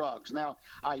illegal drugs. Now,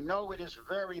 I know it is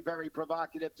very, very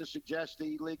provocative to suggest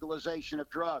the legalization of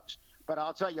drugs. But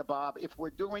I'll tell you, Bob, if we're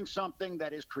doing something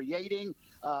that is creating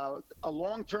a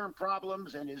long-term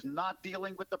problems and is not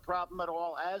dealing with the problem at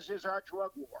all, as is our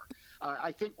drug war,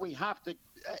 I think we have to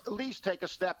at least take a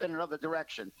step in another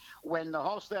direction. When the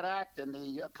Halstead Act and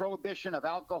the prohibition of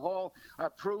alcohol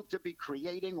are proved to be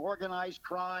creating organized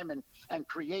crime and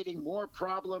creating more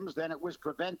problems than it was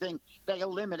preventing, they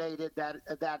eliminated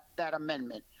that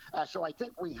amendment. So I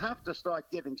think we have to start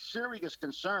giving serious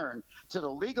concern to the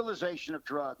legalization of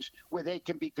drugs, where they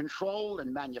can be controlled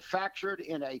and manufactured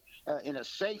in a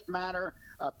safe manner,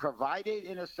 provided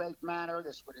in a safe manner.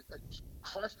 This would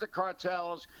crush the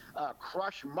cartels,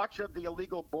 crush much of the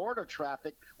illegal border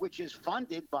traffic, which is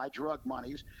funded by drug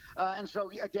monies. And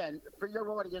so, again, for your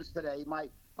audience today, my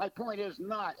My point is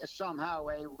not somehow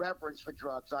a reverence for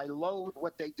drugs. I loathe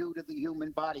what they do to the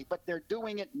human body, but they're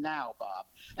doing it now, Bob.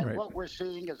 And Right. what we're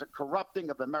seeing is a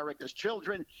corrupting of America's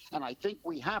children. And I think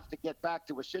we have to get back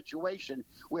to a situation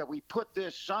where we put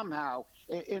this somehow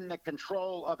in the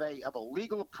control of a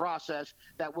legal process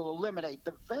that will eliminate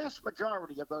the vast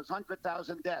majority of those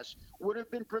 100,000 deaths would have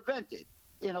been prevented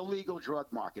in a legal drug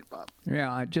market, Bob.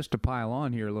 Yeah, just to pile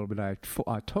on here a little bit, I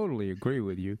totally agree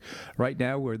with you. Right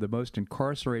now, we're the most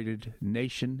incarcerated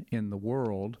nation in the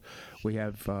world. We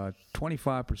have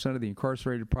 25% of the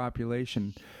incarcerated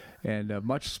population and a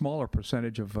much smaller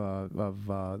percentage of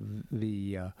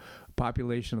the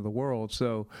population of the world.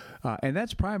 So, and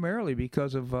that's primarily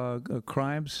because of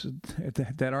crimes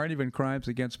that aren't even crimes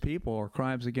against people or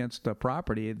crimes against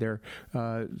property. They're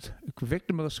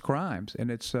victimless crimes,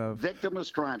 and it's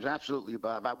victimless crimes. Absolutely,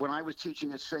 Bob. When I was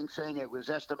teaching at Sing Sing, it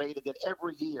was estimated that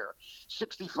every year,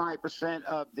 65%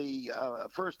 of the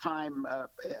first-time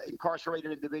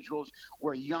incarcerated individuals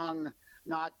were young.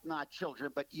 Not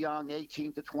children, but young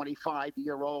 18 to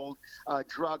 25-year-old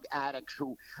drug addicts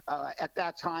who, at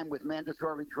that time, with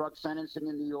mandatory drug sentencing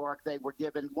in New York, they were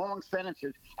given long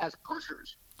sentences as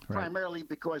pushers, right, primarily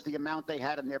because the amount they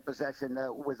had in their possession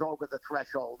was over the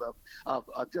threshold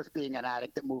of just being an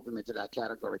addict that moved them into that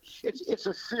category. It's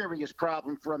a serious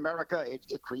problem for America.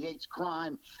 It creates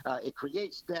crime. It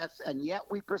creates deaths, and yet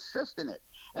we persist in it.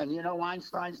 And you know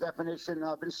Einstein's definition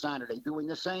of insanity, doing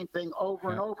the same thing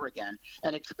over and over again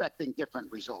and expecting different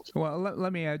results. Well,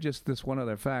 let me add just this one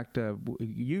other fact.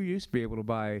 You used to be able to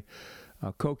buy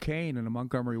cocaine in a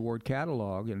Montgomery Ward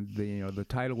catalog, and the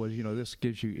title was, this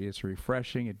gives you, it's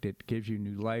refreshing, it gives you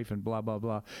new life, and blah blah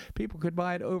blah. People could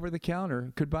buy it over the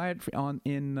counter, could buy it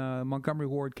in Montgomery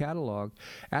Ward catalog.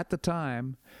 At the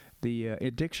time, the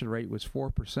addiction rate was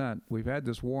 4%. We've had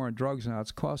this war on drugs now.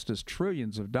 It's cost us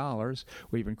trillions of dollars.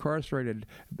 We've incarcerated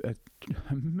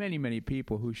many, many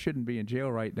people who shouldn't be in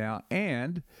jail right now,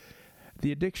 and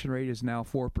the addiction rate is now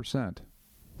 4%.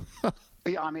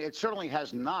 Yeah, I mean, it certainly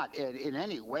has not in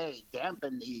any way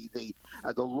dampened the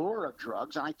lure of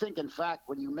drugs. And I think, in fact,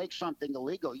 when you make something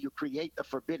illegal, you create the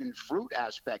forbidden fruit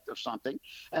aspect of something,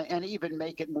 and even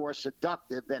make it more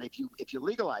seductive than if you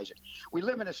legalize it. We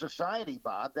live in a society,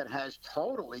 Bob, that has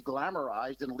totally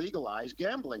glamorized and legalized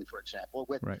gambling, for example,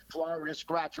 with Florida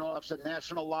scratch-offs and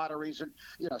national lotteries. And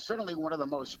certainly one of the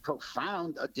most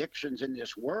profound addictions in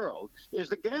this world is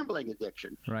the gambling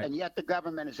addiction. Right. And yet the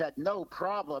government has had no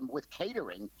problem with catering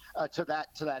to that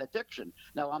addiction.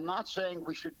 Now, I'm not saying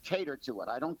we should cater to it.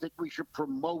 I don't think we should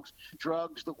promote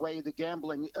drugs the way the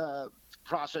gambling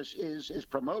process is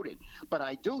promoted. But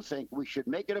I do think we should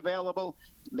make it available,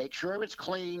 make sure it's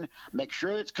clean, make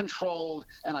sure it's controlled.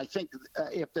 And I think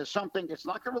if there's something, it's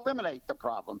not going to eliminate the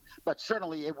problem, but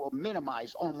certainly it will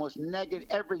minimize almost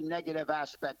every negative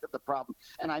aspect of the problem.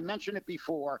 And I mentioned it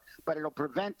before, but it'll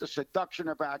prevent the seduction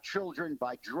of our children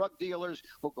by drug dealers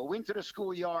who go into the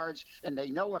schoolyards, and they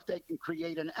know if they can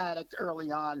create an addict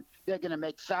early on, they're going to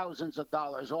make thousands of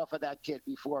dollars off of that kid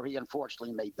before he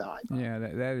unfortunately may die. Yeah,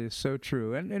 that is so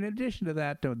true. And in addition to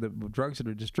that, the drugs that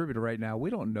are distributed right now, we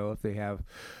don't know if they have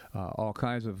all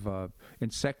kinds of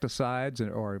insecticides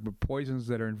or poisons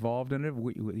that are involved in it.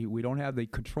 We don't have the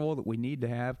control that we need to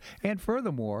have. And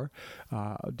furthermore,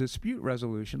 dispute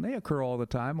resolution, they occur all the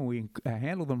time, and we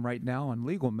handle them right now on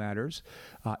legal matters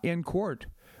in court.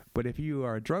 But if you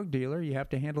are a drug dealer, you have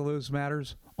to handle those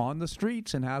matters on the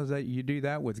streets. And how does that? You do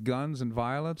that with guns and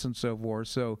violence and so forth.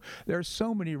 So there's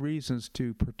so many reasons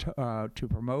to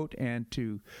promote and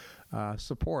to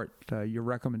support your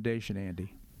recommendation,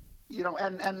 Andy.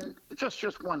 And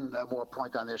just one more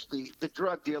point on this. The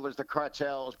drug dealers, the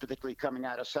cartels, particularly coming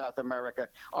out of South America,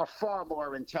 are far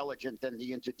more intelligent than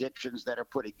the interdictions that are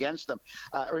put against them.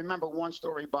 I remember one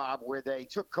story, Bob, where they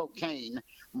took cocaine,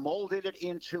 molded it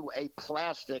into a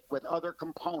plastic with other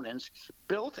components,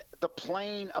 built a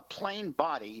plane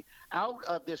body out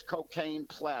of this cocaine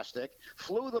plastic,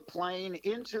 flew the plane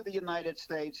into the United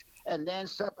States, and then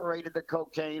separated the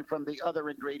cocaine from the other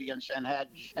ingredients and had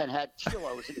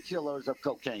kilos and kilos of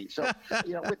cocaine. So,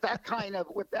 with that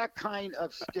kind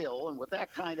of skill and with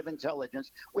that kind of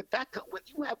intelligence,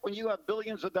 when you have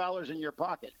billions of dollars in your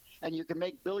pocket and you can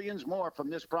make billions more from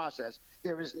this process,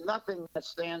 there is nothing that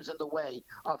stands in the way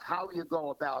of how you go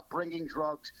about bringing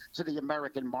drugs to the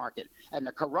American market. And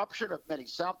the corruption of many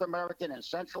South American and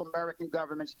Central American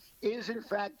governments is in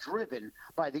fact driven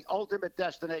by the ultimate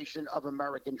destination of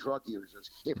American drug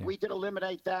users. If we could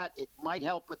eliminate that, it might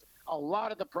help with a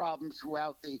lot of the problems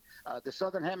throughout the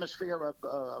southern hemisphere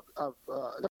of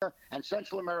and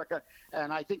Central America,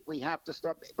 and I think we have to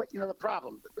start. But the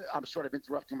problem, I'm sort of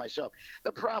interrupting myself.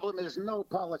 The problem is no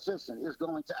politician is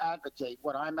going to advocate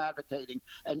what I'm advocating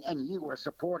and you are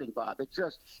supporting, Bob. It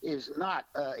just is not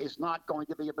going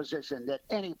to be a position that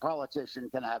any politician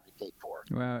can advocate for.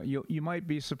 Well, you might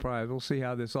be surprised. We'll see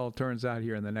how this all turns out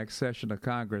here in the next session of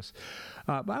Congress.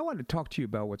 But I want to talk to you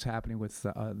about what's happening with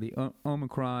the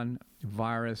Omicron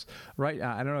virus. Right?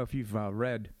 I don't know if you've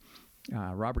read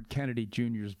Robert Kennedy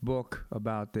Jr.'s book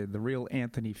about the real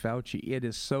Anthony Fauci. It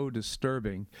is so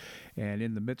disturbing. And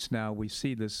in the midst now, we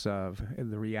see this the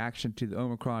reaction to the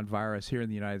Omicron virus here in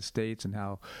the United States and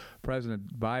how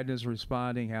President Biden is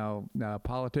responding, how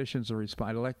politicians are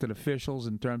responding, elected officials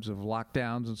in terms of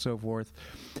lockdowns and so forth.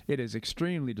 It is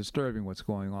extremely disturbing what's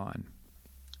going on.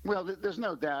 Well, there's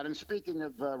no doubt. And speaking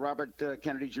of Robert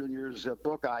Kennedy Jr.'s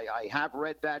book, I have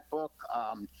read that book.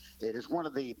 It is one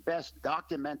of the best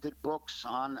documented books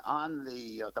on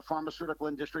the pharmaceutical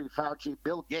industry, Fauci,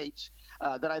 Bill Gates,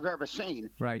 that I've ever seen.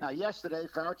 Right. Now, yesterday,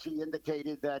 Fauci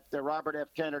indicated that Robert F.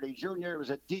 Kennedy Jr. was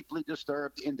a deeply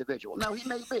disturbed individual. Now, he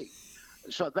may be.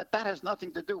 So that has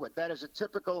nothing to do with it. That is a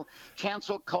typical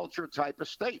cancel culture type of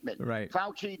statement. Right.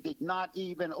 Fauci did not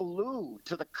even allude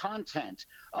to the content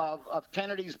of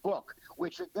Kennedy's book,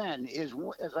 which again is,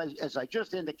 as I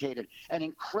just indicated, an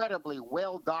incredibly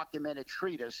well-documented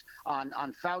treatise on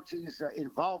Fauci's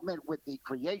involvement with the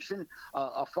creation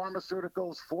of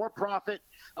pharmaceuticals for profit,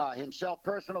 himself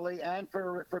personally, and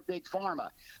for big pharma.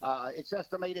 It's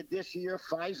estimated this year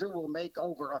Pfizer will make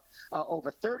over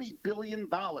 $30 billion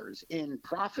in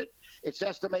profit. It's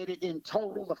estimated in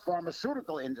total the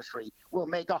pharmaceutical industry will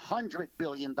make $100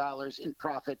 billion in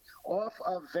profit off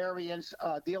of variants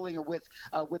dealing with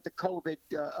the COVID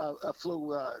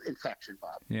flu infection,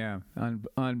 Bob. Yeah,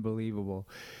 unbelievable.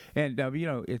 And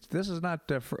this is not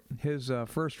his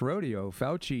first rodeo.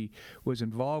 Fauci was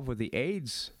involved with the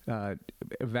AIDS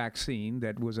vaccine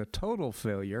that was a total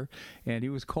failure, and he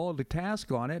was called to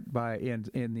task on it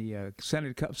in the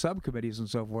Senate subcommittees and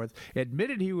so forth.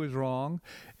 Admitted he was wrong,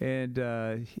 and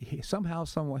somehow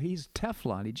he's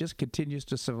Teflon. He just continues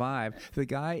to survive. The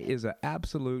guy is an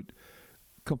absolute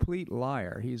complete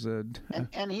liar. He's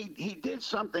and he did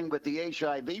something with the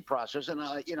HIV process, and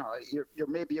you're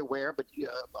maybe aware, but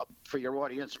for your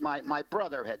audience, my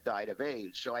brother had died of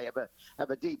AIDS, so I have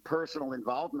a deep personal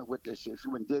involvement with this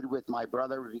issue, and did with my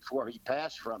brother before he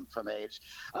passed from AIDS.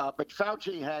 But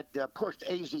Fauci had pushed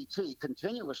AZT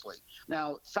continuously.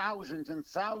 Now thousands and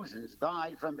thousands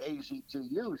died from AZT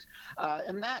use,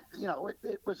 and that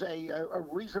it was a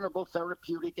reasonable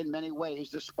therapeutic in many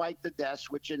ways, despite the deaths,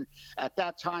 which at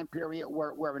that time period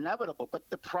were inevitable. But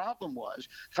the problem was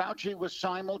Fauci was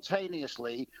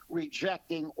simultaneously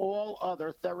rejecting all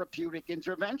other therapeutic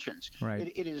interventions. Right.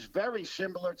 It is very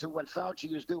similar to what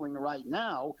Fauci is doing right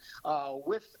now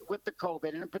with the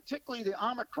COVID, and particularly the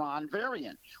Omicron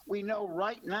variant. We know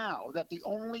right now that the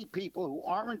only people who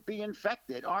aren't being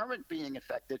infected are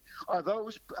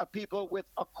those people with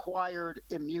acquired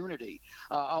immunity.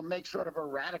 I'll make sort of a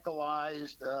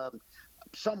radicalized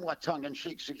somewhat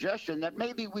tongue-in-cheek suggestion that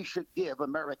maybe we should give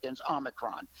Americans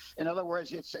Omicron. In other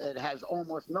words, it has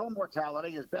almost no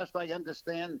mortality. As best I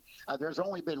understand, there's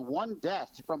only been one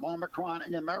death from Omicron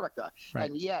in America. Right.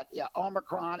 And yet,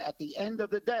 Omicron, at the end of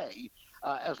the day,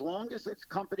 as long as it's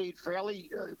accompanied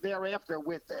fairly thereafter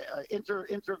with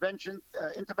intervention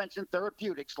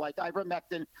therapeutics like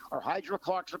ivermectin or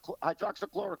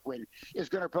hydroxychloroquine, is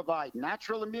going to provide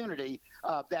natural immunity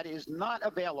that is not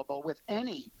available with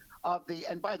any of the,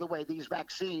 and by the way, these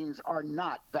vaccines are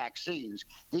not vaccines.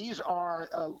 These are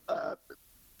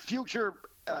future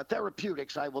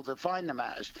therapeutics, I will define them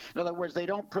as. In other words, they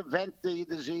don't prevent the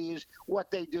disease.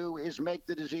 What they do is make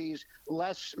the disease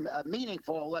less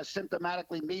meaningful, less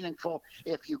symptomatically meaningful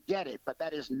if you get it. But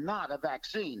that is not a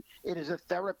vaccine. It is a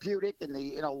therapeutic in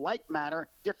a like manner,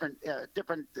 different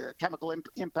chemical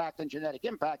impact and genetic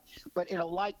impact, but in a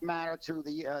like manner to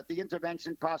the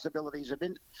intervention possibilities of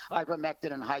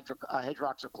ivermectin and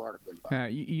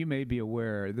hydroxychloroquine. You may be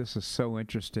aware, this is so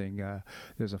interesting.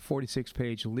 There's a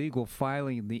 46-page legal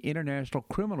filing in the International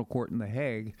Criminal Court in The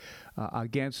Hague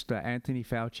against Anthony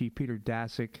Fauci, Peter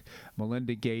Daszak,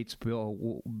 Melinda Gates,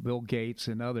 Bill Gates,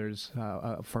 and others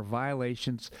for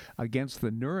violations against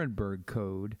the Nuremberg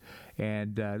Code.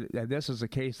 And this is a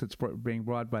case that's being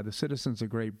brought by the citizens of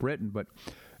Great Britain. But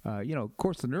of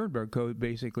course, the Nuremberg Code,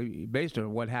 basically based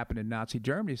on what happened in Nazi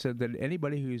Germany, said that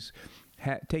anybody who's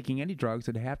taking any drugs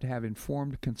that have to have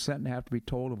informed consent and have to be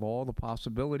told of all the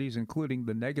possibilities, including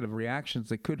the negative reactions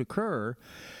that could occur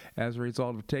as a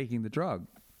result of taking the drug.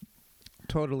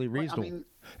 Totally reasonable. I mean,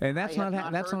 and that's I have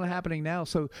not that's heard not that. happening now.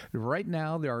 So right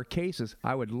now there are cases.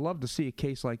 I would love to see a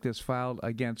case like this filed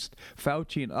against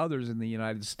Fauci and others in the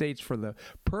United States for the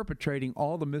perpetrating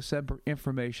all the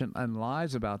misinformation and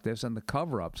lies about this and the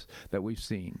cover-ups that we've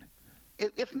seen.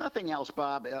 If nothing else,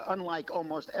 Bob, unlike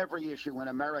almost every issue in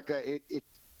America, it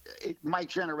might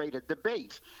generate a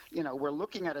debate. You know, we're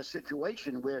looking at a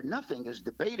situation where nothing is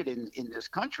debated in this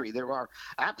country. There are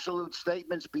absolute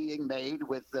statements being made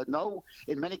with no,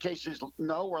 in many cases,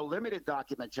 no or limited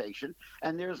documentation,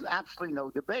 and there's absolutely no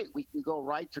debate. We can go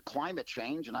right to climate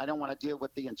change, and I don't want to deal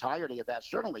with the entirety of that,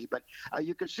 certainly, but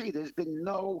you can see there's been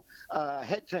no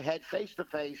head-to-head,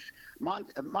 face-to-face,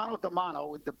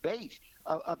 mano-to-mano debate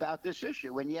about this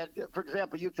issue. And yet, for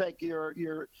example, you take your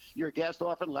guest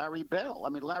often, Larry Bell. I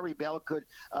mean, Larry Bell could,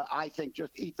 I think,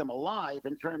 just eat them alive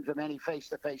in terms of any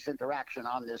face-to-face interaction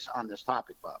on this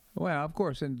topic, Bob. Well, of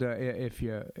course, and if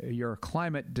you're a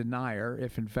climate denier,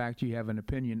 if in fact you have an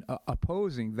opinion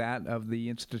opposing that of the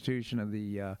institution of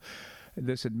the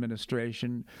this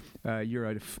administration, you're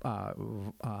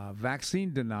a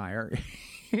vaccine denier.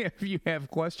 If you have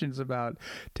questions about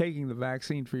taking the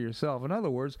vaccine for yourself. In other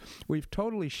words, we've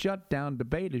totally shut down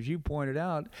debate, as you pointed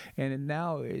out, and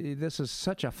now this is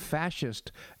such a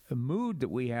fascist mood that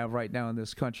we have right now in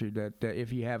this country that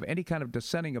if you have any kind of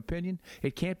dissenting opinion,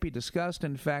 it can't be discussed.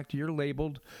 In fact, you're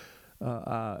labeled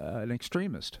an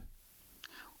extremist.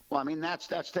 Well, I mean, that's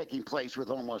taking place with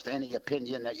almost any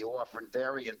opinion that you offer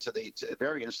variance to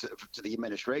the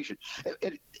administration.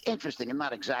 Interesting, and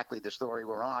not exactly the story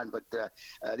we're on, but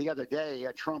the other day,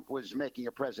 Trump was making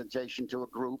a presentation to a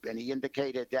group, and he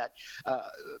indicated that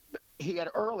he had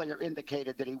earlier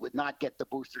indicated that he would not get the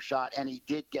booster shot, and he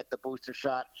did get the booster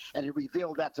shot, and he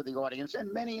revealed that to the audience,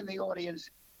 and many in the audience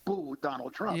booed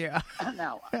Donald Trump. Yeah.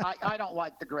 Now, I don't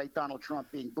like the great Donald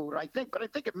Trump being booed, but I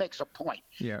think it makes a point.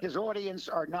 Yeah. His audience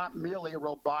are not merely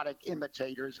robotic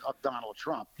imitators of Donald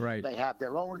Trump. Right. They have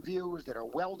their own views that are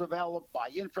well developed by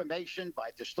information, by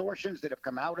distortions that have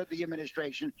come out of the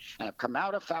administration and have come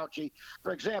out of Fauci.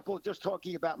 For example, just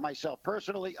talking about myself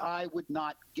personally, I would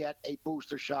not get a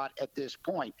booster shot at this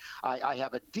point. I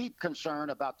have a deep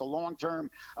concern about the long-term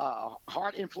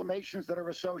heart inflammations that are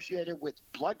associated with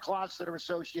blood clots that are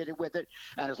associated with it,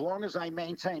 and as long as I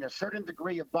maintain a certain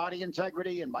degree of body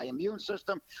integrity and my immune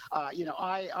system, I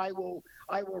will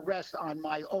rest on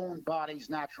my own body's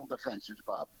natural defenses,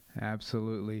 Bob.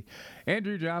 Absolutely.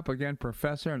 Andrew Joppa, again,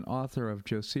 professor and author of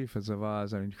Josephus of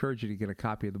Oz. I encourage you to get a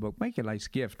copy of the book. Make a nice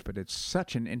gift, but it's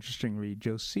such an interesting read.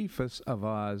 Josephus of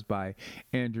Oz by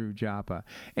Andrew Joppa.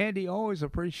 Andy, always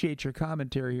appreciate your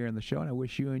commentary here on the show, and I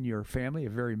wish you and your family a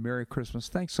very Merry Christmas.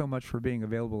 Thanks so much for being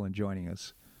available and joining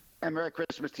us. And Merry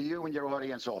Christmas to you and your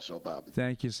audience also, Bob.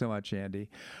 Thank you so much,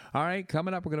 Andy. All right,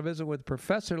 coming up, we're going to visit with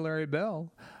Professor Larry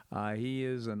Bell. He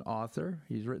is an author.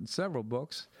 He's written several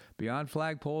books. Beyond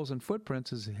Flagpoles and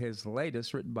Footprints is his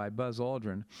latest, written by Buzz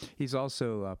Aldrin. He's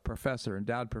also a professor,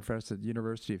 endowed professor at the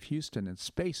University of Houston in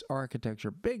space architecture.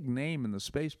 Big name in the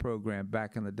space program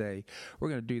back in the day. We're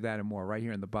going to do that and more right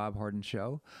here in The Bob Harden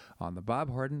Show on the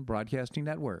Bob Harden Broadcasting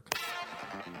Network.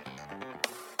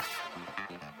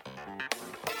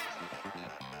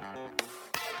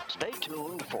 Stay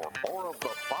tuned for more of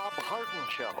the Bob Harden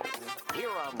Show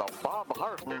here on the Bob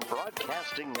Harden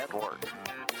Broadcasting Network.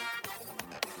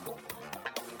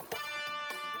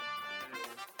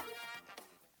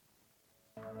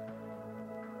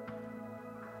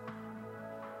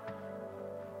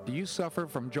 Do you suffer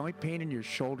from joint pain in your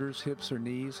shoulders, hips, or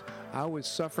knees? I was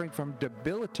suffering from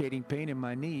debilitating pain in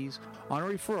my knees. On a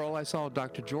referral, I saw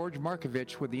Dr. George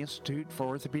Markovich with the Institute for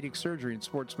Orthopedic Surgery and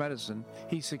Sports Medicine.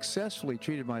 He successfully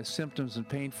treated my symptoms and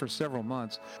pain for several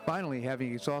months. Finally,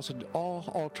 having exhausted all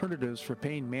alternatives for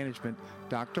pain management,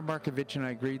 Dr. Markovich and I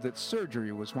agreed that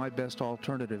surgery was my best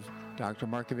alternative. Dr.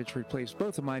 Markovich replaced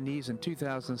both of my knees in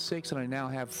 2006, and I now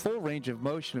have full range of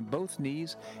motion in both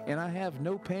knees, and I have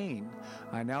no pain.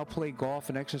 I now play golf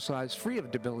and exercise free of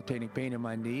debilitating pain in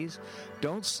my knees.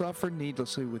 Don't suffer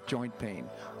needlessly with joint pain.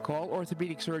 Call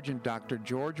orthopedic surgeon Dr.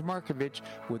 George Markovich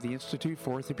with the Institute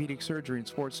for Orthopedic Surgery and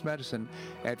Sports Medicine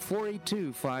at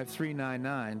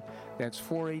 482-5399. That's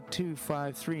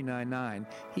 482-5399.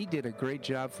 He did a great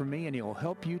job for me, and he'll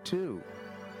help you too.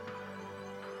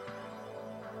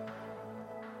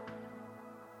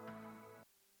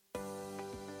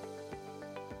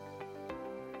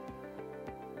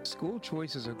 School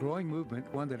choice is a growing movement,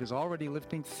 one that is already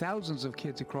lifting thousands of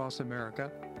kids across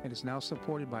America and is now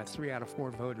supported by 3 out of 4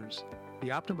 voters.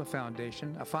 The Optima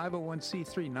Foundation, a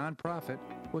 501c3 nonprofit,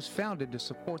 was founded to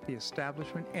support the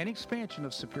establishment and expansion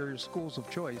of superior schools of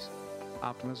choice.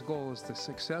 Optima's goal is the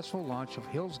successful launch of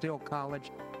Hillsdale College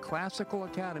classical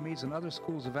academies and other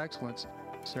schools of excellence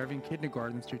serving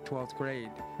kindergarten through 12th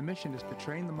grade. The mission is to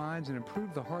train the minds and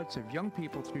improve the hearts of young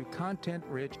people through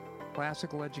content-rich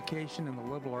classical education in the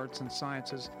liberal arts and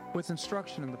sciences with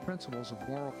instruction in the principles of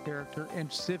moral character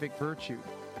and civic virtue.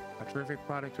 A terrific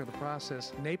product of the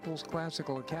process, Naples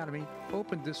Classical Academy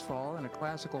opened this fall, and a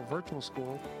classical virtual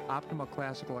school, Optima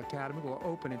Classical Academy, will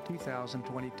open in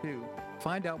 2022.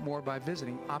 Find out more by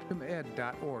visiting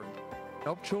optimaed.org.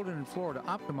 Help children in Florida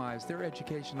optimize their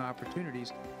education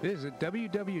opportunities. Visit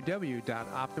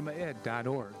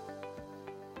www.optimaed.org.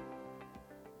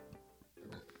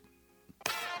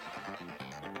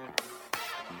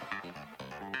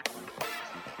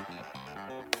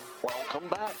 Welcome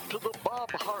back to the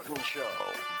Bob Harden Show.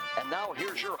 And now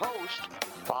here's your host,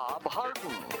 Bob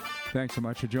Harden. Thanks so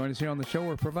much for joining us here on the show.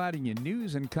 We're providing you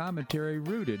news and commentary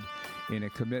rooted in a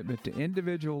commitment to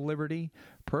individual liberty,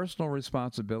 personal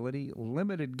responsibility,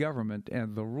 limited government,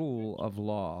 and the rule of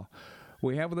law.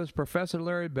 We have with us Professor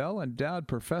Larry Bell, endowed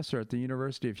professor at the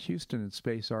University of Houston in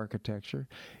space architecture.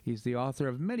 He's the author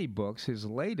of many books. His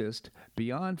latest,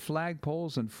 Beyond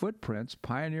Flagpoles and Footprints,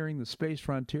 Pioneering the Space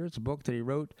Frontier. It's a book that he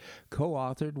wrote,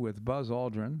 co-authored with Buzz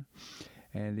Aldrin.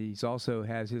 And he's also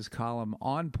has his column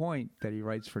On Point that he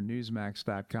writes for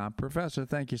Newsmax.com. Professor,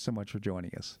 thank you so much for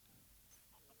joining us.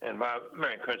 And Bob,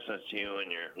 Merry Christmas to you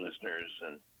and your listeners,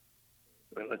 and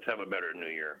let's have a better New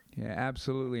Year. Yeah,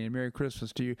 absolutely, and Merry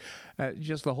Christmas to you.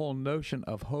 Just the whole notion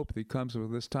of hope that comes with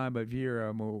this time of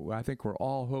year, I think we're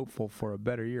all hopeful for a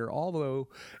better year, although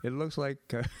it looks like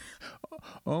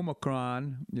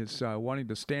Omicron is wanting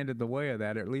to stand in the way of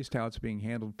that, or at least how it's being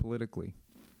handled politically.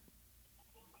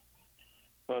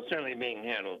 Well, it's certainly being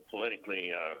handled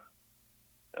politically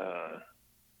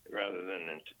rather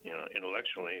than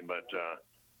intellectually, but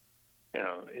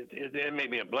it may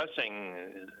be a blessing,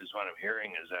 is what I'm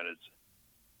hearing, is that it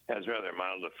has rather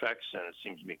mild effects, and it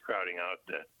seems to be crowding out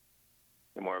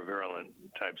the more virulent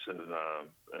types of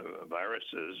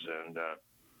viruses, and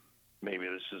maybe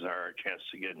this is our chance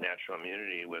to get natural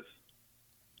immunity with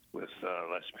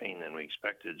less pain than we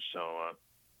expected. So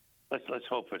let's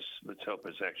hope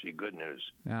it's actually good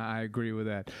news. I agree with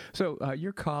that. So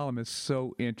your column is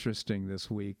so interesting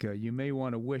this week. You may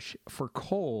want to wish for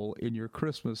coal in your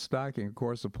Christmas stocking, of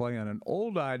course, a play on an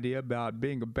old idea about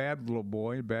being a bad little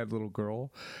boy, a bad little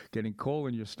girl, getting coal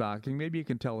in your stocking. Maybe you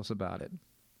can tell us about it.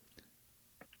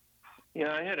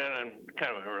 Yeah, I had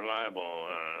kind of a reliable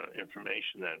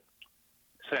information that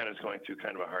Santa's going through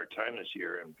kind of a hard time this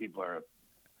year, and people are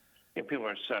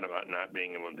sad about not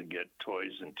being able to get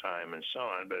toys in time and so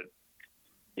on. But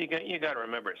you got to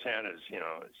remember, Santa's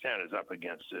up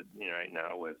against it right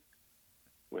now with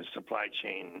supply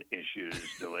chain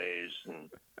issues, delays,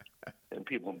 and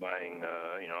people buying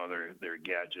their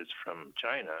gadgets from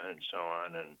China and so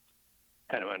on, and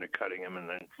kind of undercutting them, and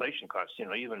the inflation costs.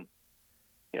 Even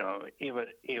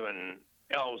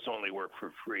elves only work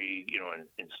for free,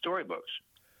 in storybooks,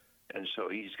 and so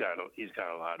he's got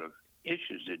a lot of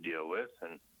issues to deal with,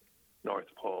 and North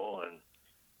Pole,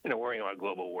 and worrying about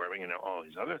global warming and all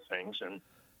these other things, and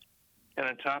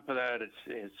on top of that, it's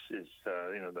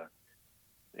the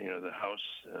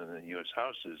House, the U.S.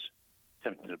 House is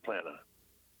attempting to plan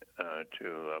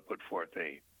to put forth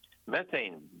a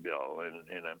methane bill, and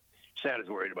Santa's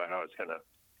worried about how it's going to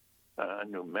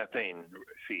new methane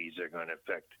fees are going to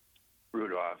affect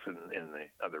Rudolph and the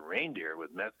other reindeer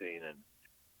with methane and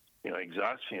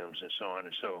exhaust fumes and so on,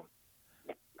 and so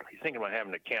he's thinking about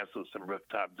having to cancel some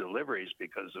rooftop deliveries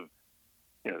because of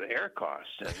the air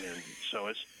costs, and so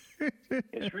it's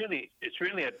really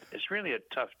a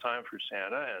tough time for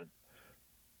Santa,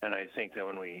 and I think that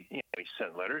when we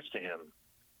send letters to him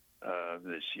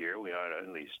this year, we ought to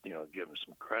at least give him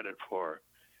some credit for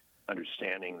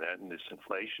understanding that this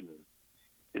inflation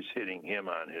is hitting him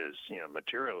on his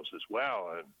materials as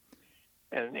well,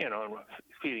 and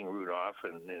feeding Rudolph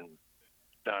and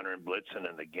Donner and Blitzen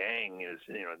and the gang is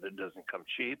that doesn't come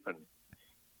cheap, and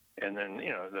then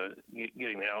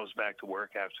getting the elves back to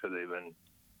work after they've been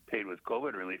paid with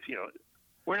COVID relief.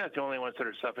 We're not the only ones that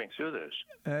are suffering through this.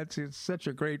 It's such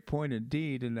a great point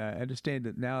indeed, and I understand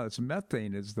that now it's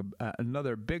methane is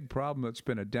another big problem that's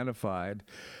been identified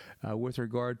with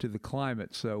regard to the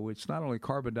climate. So it's not only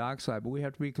carbon dioxide, but we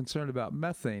have to be concerned about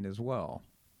methane as well.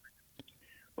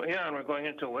 Well, yeah, and we're going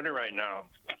into winter right now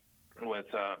with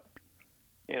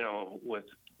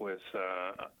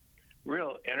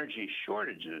real energy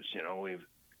shortages. We've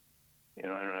I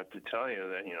don't have to tell you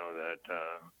that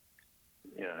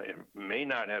it may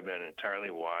not have been entirely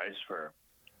wise for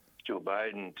Joe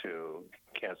Biden to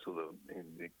cancel the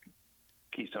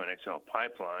Keystone XL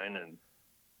pipeline and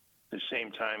at the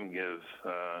same time give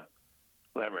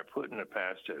Vladimir Putin have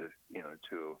passed to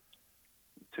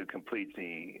complete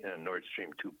the Nord Stream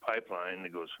 2 pipeline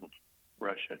that goes from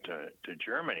Russia to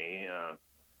Germany.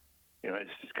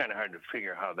 It's just kind of hard to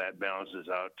figure how that balances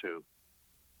out to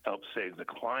help save the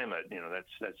climate.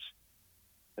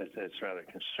 That's rather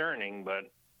concerning.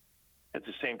 But at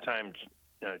the same time,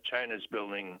 China's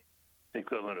building the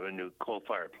equivalent of a new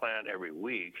coal-fired plant every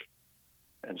week,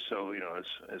 and so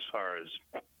as far as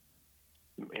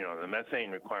the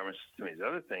methane requirements and these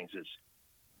other things, it's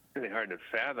really hard to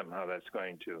fathom how that's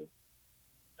going to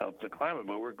help the climate.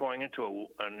 But we're going into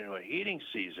a heating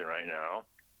season right now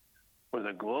with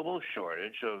a global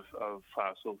shortage of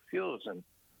fossil fuels, and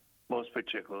most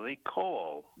particularly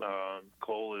coal.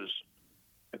 Coal is,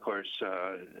 of course,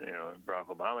 Barack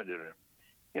Obama did it.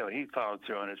 He followed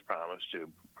through on his promise to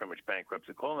pretty much bankrupt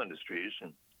the coal industries,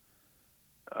 and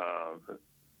I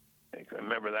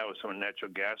remember that was when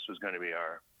natural gas was going to be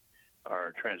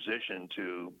our transition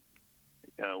to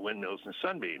windmills and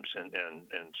sunbeams, and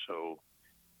so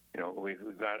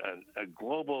we've got a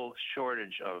global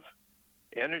shortage of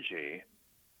energy.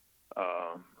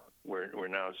 We're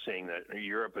now seeing that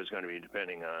Europe is going to be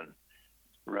depending on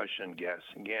Russian gas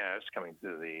coming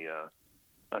through the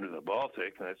under the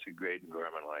Baltic, and that's a great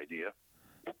environmental idea.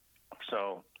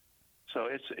 So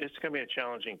it's going to be a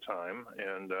challenging time,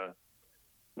 and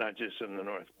not just in the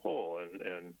North Pole,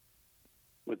 and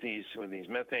with these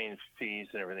methane fees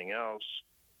and everything else,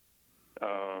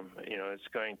 it's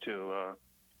going to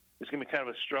be kind of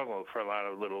a struggle for a lot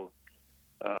of little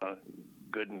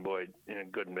good and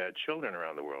bad children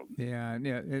around the world. Yeah.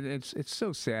 It's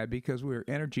so sad because we were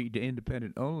energy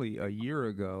independent only a year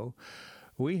ago.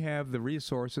 We have the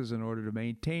resources in order to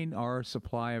maintain our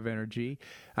supply of energy.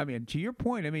 I mean, to your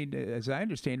point, as I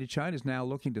understand it, China's now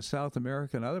looking to South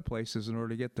America and other places in order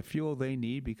to get the fuel they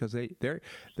need because they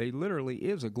literally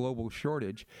is a global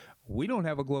shortage. We don't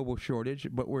have a global shortage,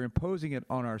 but we're imposing it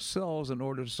on ourselves in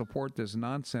order to support this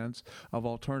nonsense of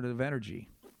alternative energy.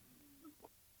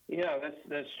 Yeah,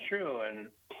 that's true. And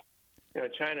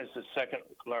China's the second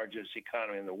largest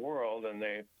economy in the world, and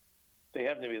they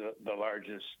happen to be the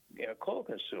largest coal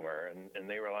consumer, and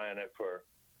they rely on it for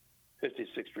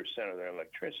 56% of their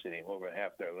electricity, over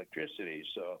half their electricity.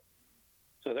 So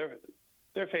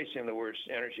they're facing the worst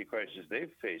energy crisis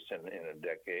they've faced in a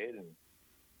decade,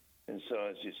 and so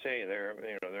as you say,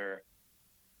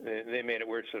 they made it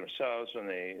worse for themselves when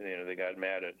they got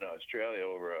mad at Australia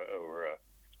over a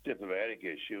diplomatic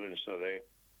issue, and so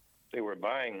they were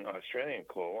buying Australian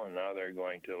coal, and now they're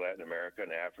going to Latin America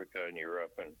and Africa and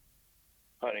Europe and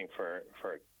hunting for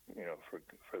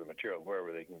the material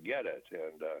wherever they can get it,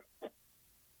 and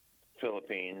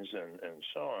Philippines and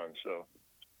so on. So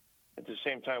at the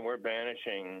same time, we're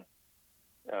banishing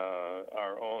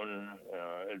our own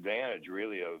advantage,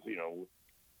 really, of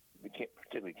we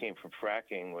particularly came from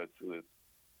fracking with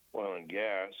oil and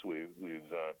gas. We've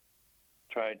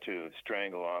tried to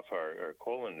strangle off our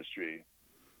coal industry.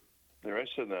 The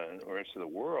rest of the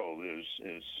world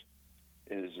is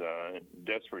in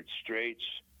desperate straits.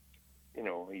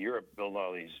 Europe built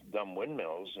all these dumb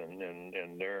windmills, and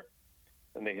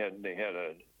they had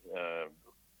a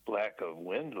lack of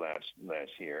wind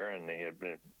last year, and they had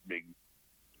been big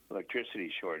electricity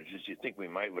shortages. You think we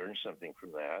might learn something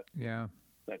from that? Yeah.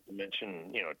 Not to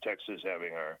mention, Texas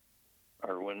having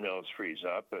our windmills freeze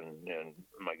up, and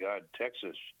my God,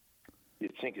 Texas,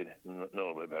 you'd think it'd know a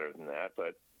little bit better than that,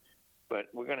 but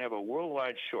we're going to have a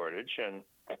worldwide shortage, and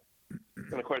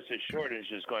of course, this shortage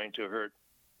is going to hurt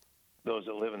those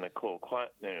that live in the cold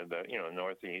climate, the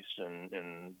Northeast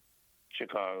and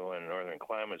Chicago and northern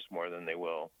climates more than they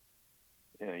will,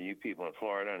 you people in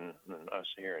Florida and us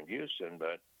here in Houston.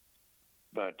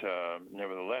 But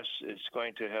nevertheless, it's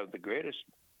going to have the greatest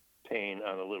pain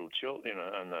on the little children,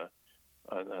 on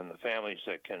the families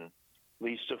that can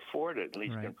least afford it,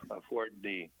 can afford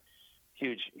the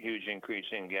huge increase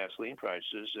in gasoline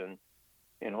prices and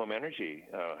in home energy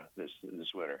this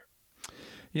winter.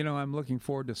 I'm looking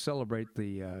forward to celebrate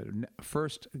the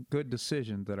first good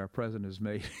decision that our president has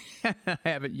made. I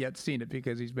haven't yet seen it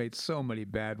because he's made so many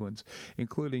bad ones,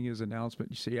 including his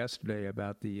announcement yesterday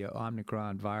about the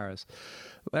Omicron virus.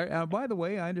 By the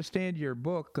way, I understand your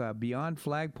book, Beyond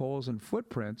Flagpoles and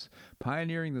Footprints,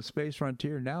 Pioneering the Space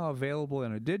Frontier, now available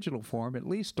in a digital form, at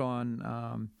least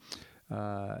on,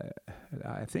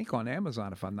 I think on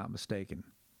Amazon, if I'm not mistaken.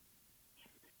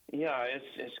 Yeah,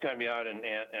 it's going to be out on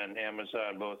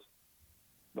Amazon,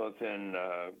 both in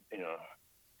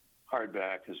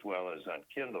hardback as well as on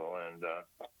Kindle, and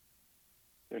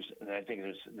I think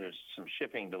there's some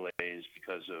shipping delays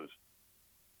because of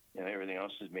everything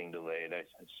else is being delayed. I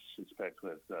suspect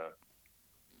with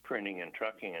printing and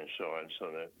trucking and so on,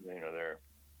 so that they're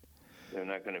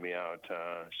not going to be out.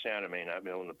 Santa may not be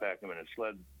able to pack them in a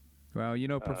sled. Well,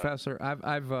 Professor,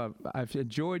 I've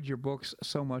enjoyed your books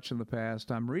so much in the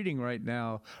past. I'm reading right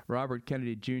now Robert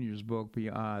Kennedy Jr.'s book,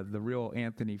 The Real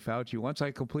Anthony Fauci. Once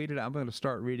I complete it, I'm going to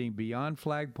start reading Beyond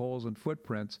Flagpoles and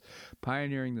Footprints,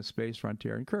 Pioneering the Space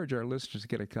Frontier. I encourage our listeners to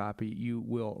get a copy. You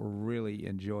will really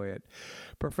enjoy it.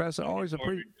 Professor, always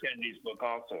appreciate Kennedy's book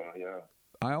also, yeah.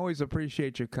 I always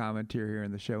appreciate your commentary here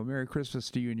in the show. Merry Christmas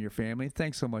to you and your family.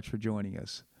 Thanks so much for joining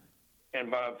us.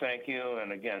 And Bob, thank you.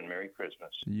 And again, Merry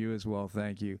Christmas. You as well.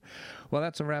 Thank you. Well,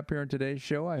 that's a wrap here on today's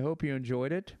show. I hope you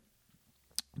enjoyed it.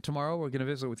 Tomorrow, we're going to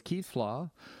visit with Keith Flaw,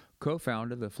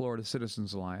 co-founder of the Florida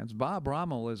Citizens Alliance. Bob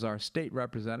Rommel is our state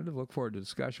representative. Look forward to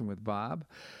discussion with Bob.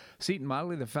 Seton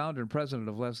Motley, the founder and president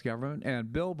of Less Government,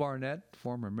 and Bill Barnett,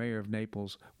 former mayor of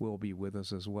Naples, will be with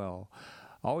us as well.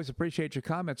 Always appreciate your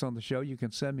comments on the show. You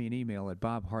can send me an email at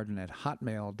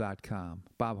bobharden@hotmail.com.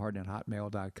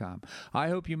 bobharden@hotmail.com. I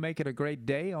hope you make it a great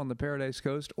day on the Paradise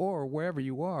Coast or wherever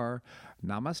you are.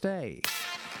 Namaste.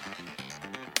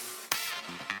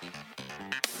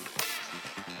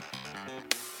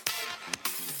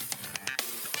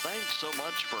 Thanks so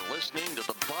much for listening to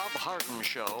The Bob Harden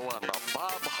Show on the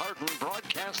Bob Harden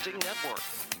Broadcasting Network.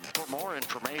 For more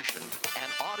information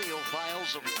and audio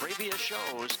files of previous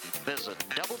shows, visit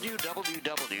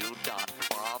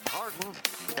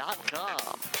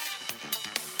www.bobharden.com.